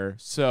 every year.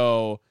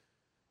 So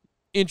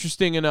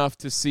interesting enough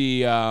to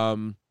see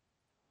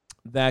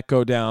that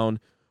go down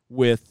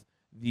with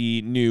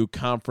the new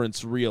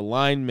conference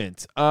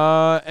realignment.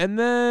 And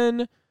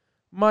then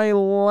my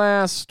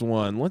last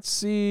one. Let's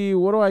see.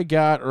 What do I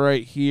got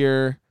right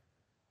here?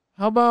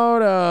 How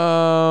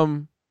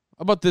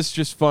about this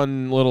just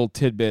fun little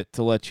tidbit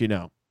to let you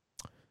know?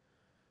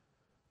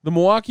 The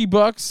Milwaukee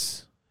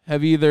Bucks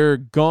have either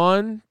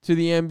gone to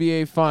the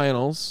NBA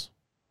Finals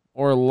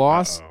or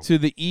lost to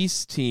the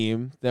East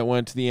team that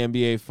went to the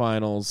NBA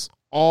Finals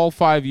all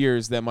 5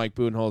 years that Mike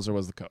Budenholzer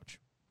was the coach.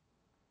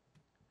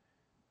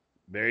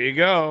 There you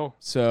go.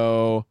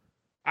 So,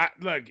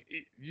 look,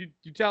 you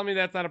tell me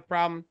that's not a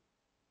problem?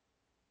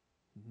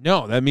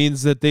 No, that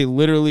means that they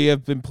literally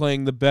have been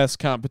playing the best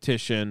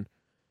competition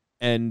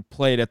and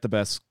played at the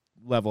best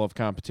level of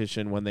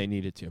competition when they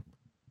needed to.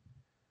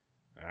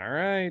 All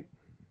right.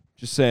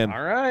 Just saying.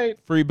 All right.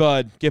 Free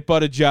Bud. Get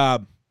Bud a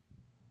job.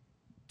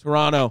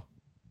 Toronto.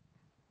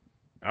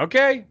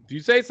 Okay. If you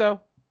say so.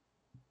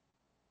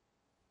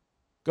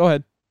 Go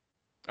ahead.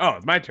 Oh,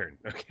 it's my turn.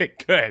 Okay,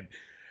 good.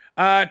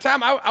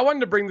 Tom, I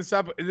wanted to bring this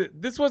up.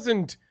 This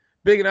wasn't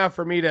big enough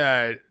for me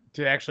to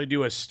actually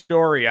do a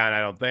story on, I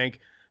don't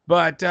think.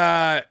 But,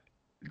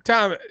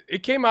 Tom,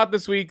 it came out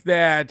this week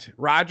that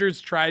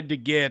Rodgers tried to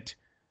get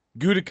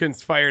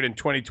Gutekunst fired in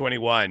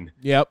 2021.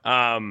 Yep.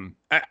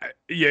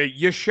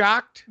 You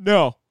shocked?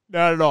 No,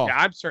 not at all. Yeah,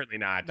 I'm certainly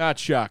not. Not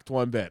shocked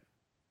one bit.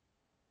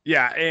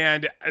 Yeah,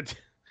 and it's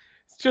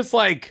just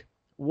like,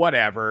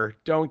 whatever,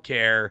 don't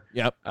care.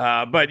 Yep.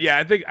 But yeah,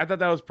 I thought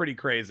that was pretty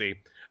crazy.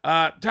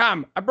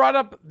 Tom, I brought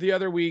up the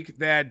other week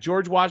that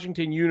George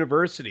Washington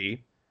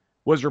University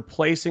was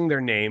replacing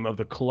their name of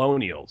the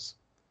Colonials.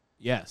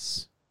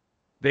 Yes.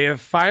 They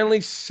have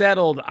finally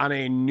settled on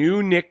a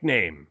new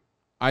nickname.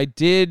 I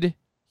did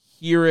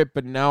hear it,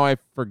 but now I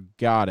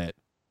forgot it.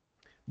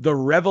 The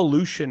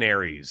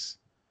Revolutionaries.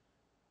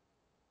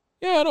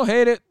 Yeah, I don't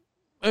hate it.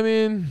 I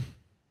mean,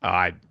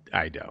 I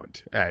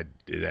don't.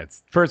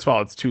 That's first of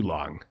all, it's too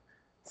long.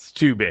 It's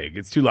too big.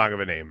 It's too long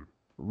of a name.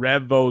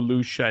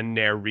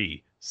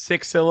 Revolutionary.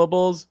 6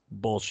 syllables.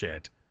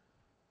 Bullshit.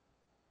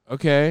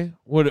 okay.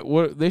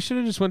 What they should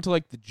have just went to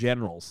like the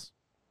Generals.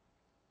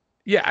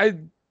 Yeah,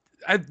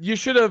 you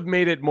should have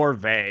made it more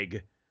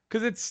vague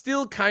because it's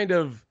still kind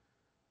of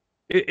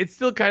it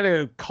still kind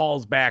of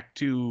calls back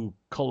to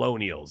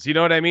colonials. You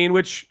know what I mean?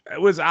 Which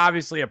was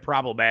obviously a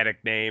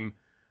problematic name.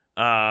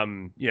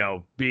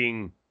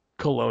 Being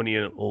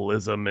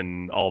colonialism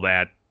and all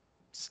that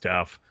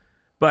stuff.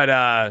 But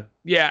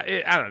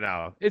yeah, I don't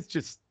know. It's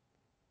just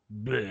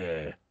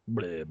bleh,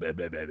 bleh, bleh,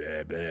 bleh, bleh,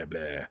 bleh, bleh,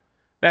 bleh.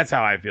 That's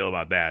how I feel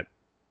about that.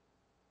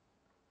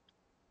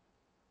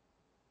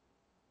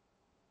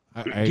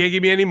 Can't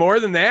give me any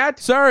more than that.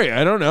 Sorry,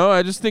 I don't know.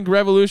 I just think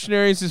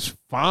Revolutionaries is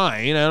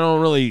fine. I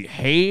don't really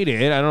hate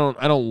it. I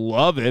don't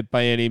love it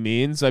by any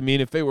means. I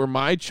mean, if it were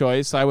my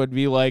choice, I would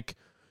be like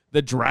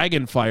the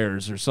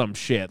Dragonfires or some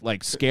shit,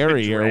 like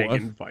scary or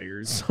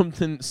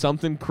Dragonfires.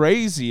 something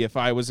crazy. If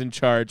I was in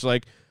charge,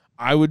 like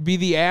I would be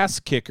the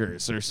Ass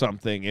Kickers or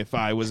something. If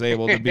I was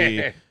able to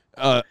be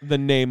the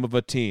name of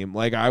a team,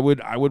 like I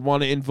would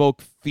want to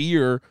invoke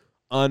fear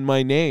on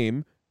my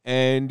name.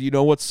 And you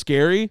know what's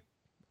scary?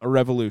 A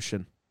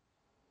revolution.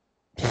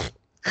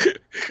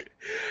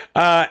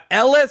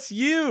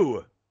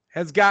 LSU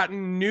has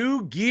gotten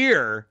new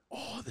gear.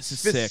 Oh, this is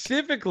sick.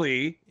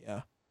 Specifically,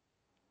 Yeah.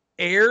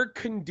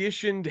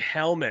 air-conditioned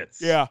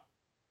helmets. Yeah.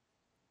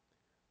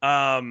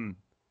 Um,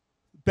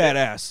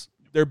 Badass.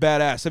 They're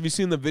badass. Have you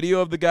seen the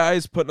video of the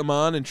guys putting them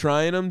on and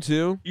trying them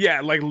too?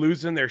 yeah, like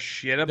losing their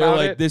shit They're about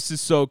like, it. this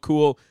is so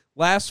cool.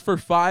 Lasts for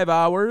 5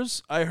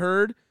 hours, I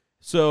heard.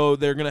 So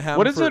they're gonna have.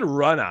 What does it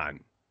run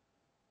on?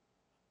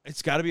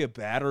 It's got to be a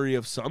battery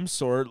of some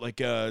sort.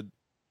 Like I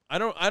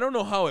don't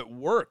know how it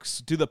works.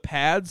 Do the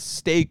pads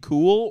stay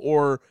cool,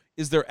 or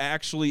is there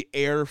actually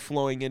air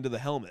flowing into the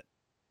helmet?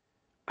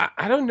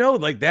 I don't know.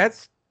 Like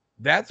that's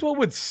what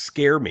would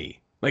scare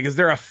me. Like, is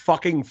there a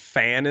fucking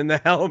fan in the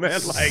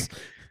helmet? Like,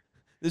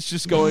 it's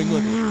just going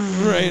like,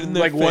 right in the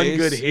like face. one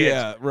good hit.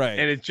 Yeah, right.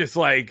 And it's just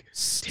like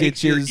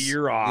takes your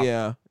ear off.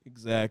 Yeah,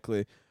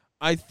 exactly.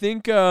 I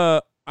think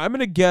I'm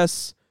gonna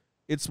guess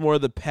it's more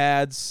the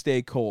pads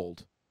stay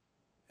cold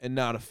and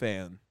not a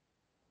fan.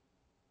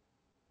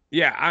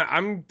 Yeah,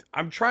 I'm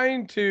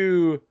trying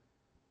to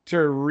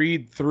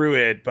read through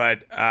it,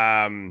 but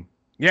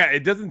yeah,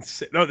 it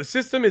doesn't. No, the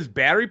system is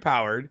battery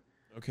powered.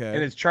 Okay.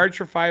 And it's charged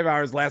for 5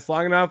 hours. Lasts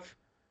long enough.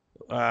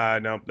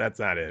 No, that's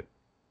not it.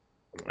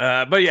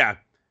 But yeah,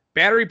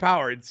 battery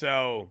powered.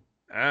 So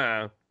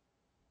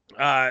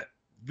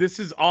this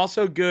is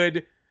also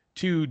good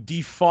to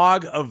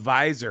defog a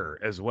visor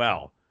as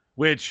well,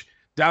 which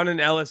down in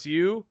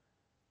LSU,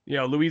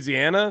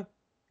 Louisiana,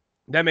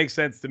 that makes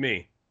sense to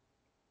me.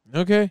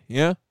 Okay.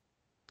 Yeah.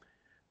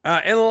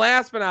 And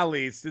last but not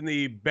least, in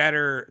the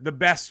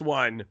best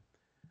one,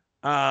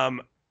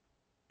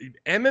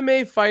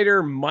 MMA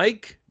fighter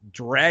Mike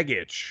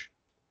Dragich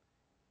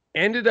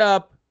ended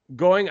up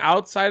going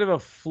outside of a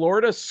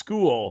Florida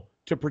school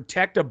to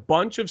protect a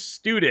bunch of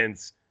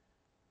students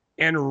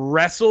and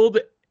wrestled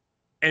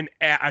a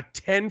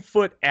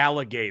 10-foot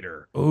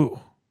alligator. Ooh.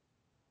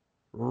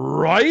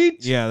 Right?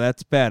 Yeah,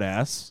 that's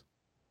badass.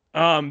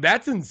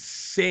 That's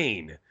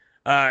insane.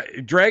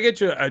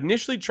 Dragich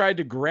initially tried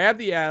to grab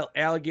the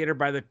alligator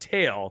by the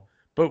tail,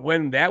 but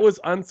when that was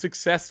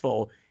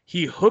unsuccessful,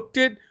 he hooked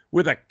it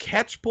with a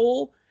catch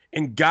pole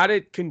and got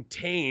it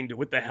contained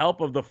with the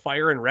help of the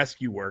fire and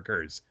rescue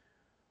workers.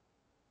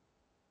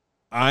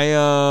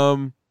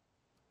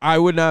 I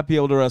would not be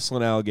able to wrestle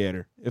an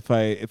alligator if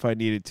I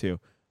needed to.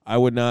 I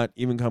would not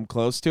even come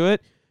close to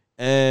it,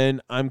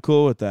 and I'm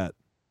cool with that.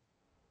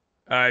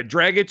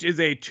 Dragich is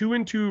a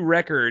 2-2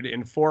 record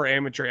in 4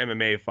 amateur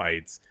MMA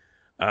fights.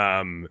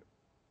 And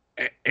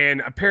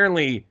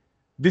apparently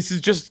this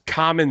is just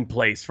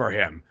commonplace for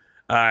him.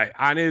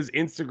 On his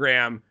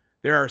Instagram,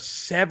 there are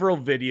several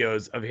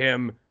videos of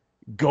him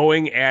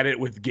going at it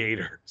with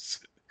gators.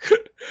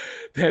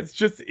 That's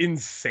just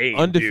insane.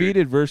 Undefeated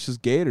dude. versus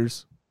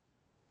gators.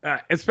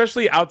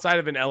 Especially outside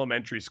of an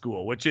elementary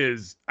school, which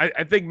is,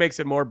 I think, makes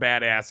it more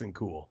badass and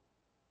cool.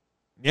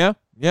 Yeah,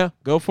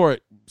 go for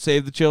it.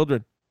 Save the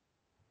children.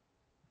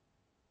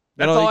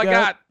 That's all I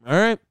got. All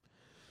right.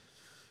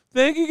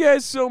 Thank you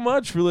guys so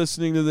much for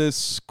listening to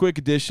this quick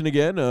edition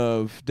again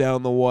of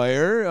Down the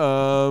Wire.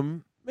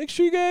 Make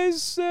sure you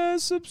guys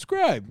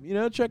subscribe.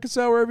 Check us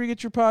out wherever you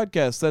get your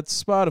podcasts.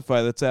 That's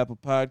Spotify. That's Apple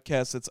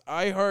Podcasts. That's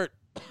iHeart.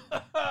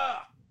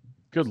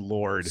 Good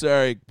Lord.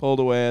 Sorry, pulled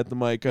away at the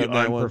mic on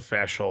that one.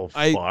 Unprofessional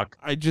fuck.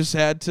 I just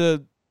had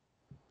to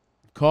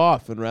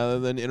cough, and rather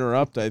than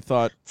interrupt, I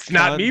thought... It's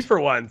not me for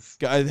once.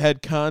 I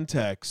had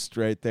context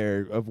right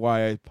there of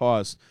why I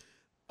paused.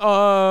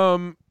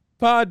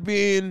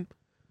 Podbean,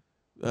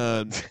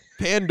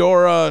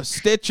 Pandora,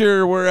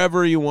 Stitcher,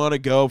 wherever you want to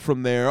go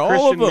from there.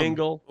 All of them.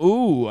 Mingle.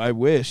 Ooh, I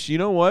wish. You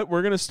know what?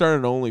 We're going to start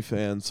an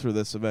OnlyFans for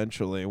this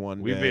eventually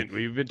one day.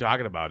 We've been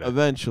talking about it.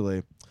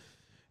 Eventually.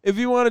 If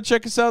you want to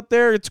check us out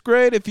there, it's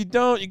great. If you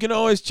don't, you can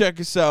always check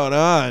us out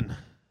on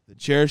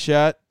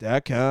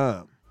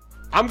thechairshot.com.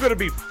 I'm going to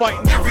be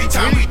fighting. Every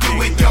time we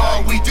do it,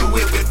 y'all, we do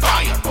it with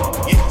fire.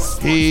 Yes.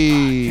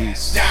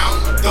 Peace.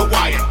 Down the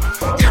wire.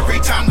 Every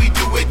time we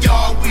do it,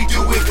 y'all, we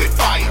do it with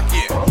fire.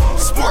 Yeah.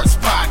 Sports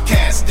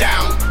podcast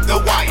down the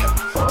wire.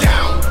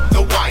 Down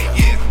the wire.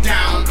 Yeah.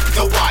 Down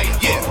the wire.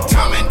 Yeah.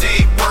 Tom and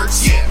Dave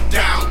works. Yeah.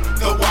 Down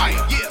the wire.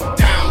 Yeah.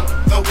 Down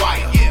the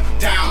wire. Yeah.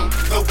 Down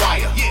the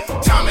wire. Yeah.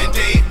 Tom and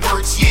Dave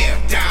works. Yeah.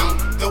 Down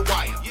the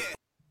wire.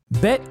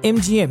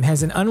 BetMGM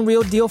has an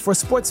unreal deal for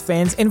sports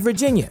fans in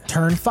Virginia.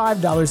 Turn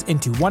 $5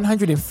 into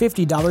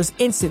 $150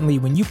 instantly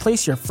when you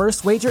place your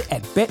first wager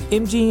at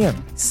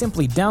BetMGM.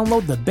 Simply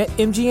download the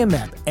BetMGM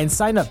app and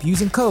sign up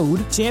using code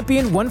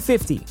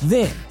Champion150.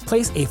 Then,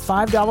 place a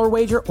 $5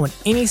 wager on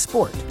any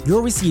sport.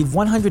 You'll receive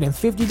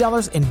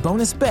 $150 in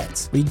bonus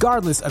bets,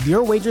 regardless of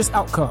your wager's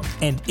outcome.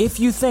 And if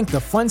you think the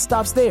fun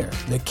stops there,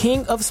 the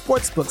king of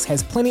sportsbooks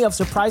has plenty of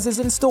surprises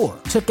in store.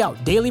 Check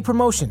out daily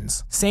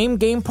promotions,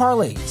 same-game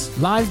parlays,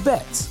 live bets,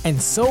 and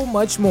so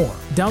much more.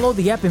 Download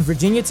the app in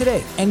Virginia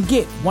today and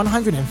get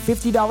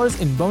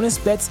 $150 in bonus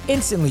bets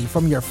instantly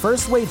from your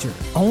first wager.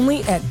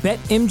 Only at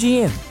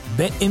BetMGM.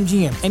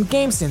 BetMGM and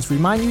GameSense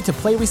remind you to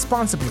play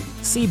responsibly.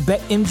 See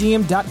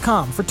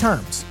BetMGM.com for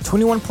terms.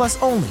 21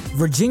 plus only.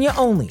 Virginia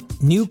only.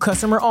 New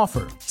customer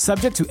offer.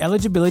 Subject to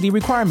eligibility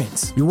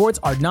requirements. Rewards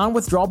are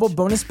non-withdrawable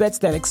bonus bets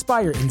that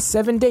expire in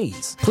 7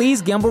 days.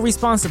 Please gamble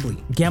responsibly.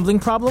 Gambling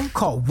problem?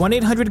 Call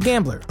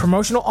 1-800-GAMBLER.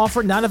 Promotional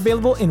offer not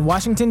available in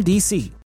Washington, D.C.